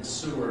water and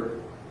sewer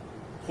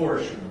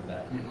portion of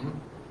that.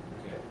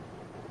 Okay.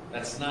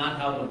 That's not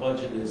how the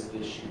budget is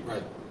this year.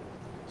 Right.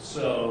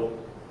 So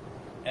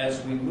as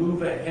we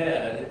move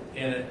ahead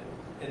and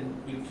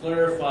we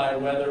clarify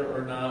whether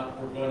or not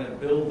we're going to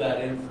build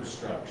that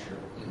infrastructure,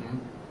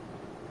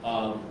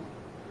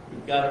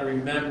 we've got to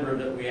remember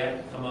that we have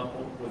to come up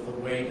with a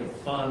way to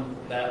fund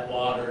that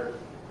water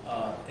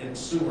and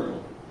sewer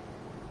line.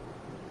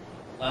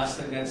 Last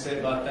thing I'd say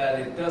about that,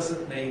 it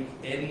doesn't make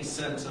any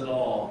sense at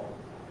all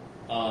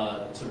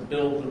to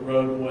build the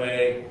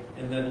roadway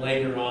and then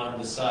later on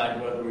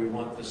decide whether we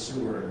want the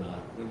sewer or not.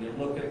 When you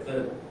look at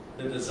the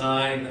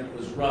design that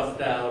was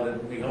roughed out,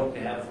 and we hope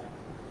to have,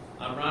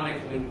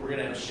 ironically, we're going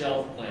to have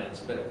shelf plans,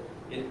 but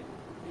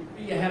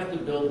you have to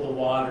build the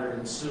water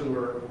and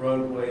sewer,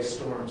 roadway,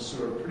 storm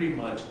sewer, pretty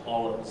much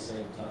all at the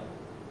same time.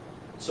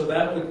 So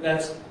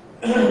that's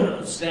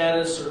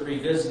status or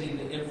revisiting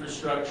the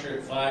infrastructure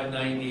at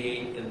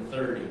 598 and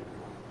 30.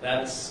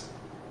 That's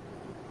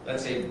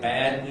a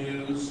bad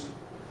news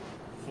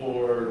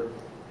for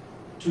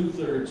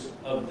 2/3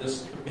 of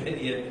this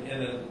committee,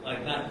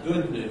 and not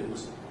good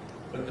news,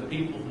 but the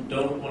people who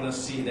don't want to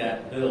see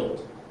that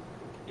built,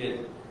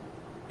 it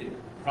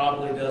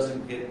probably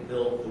doesn't get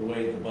built the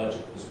way the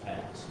budget was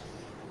passed.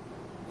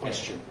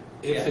 Question.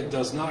 If Yeah. it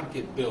does not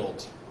get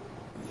built,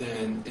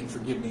 then, and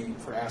forgive me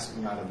for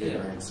asking out of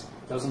ignorance,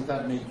 doesn't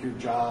that make your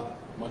job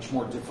much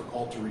more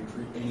difficult to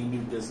recruit any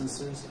new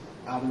businesses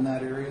out in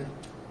that area?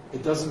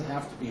 It doesn't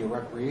have to be a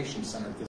recreation center.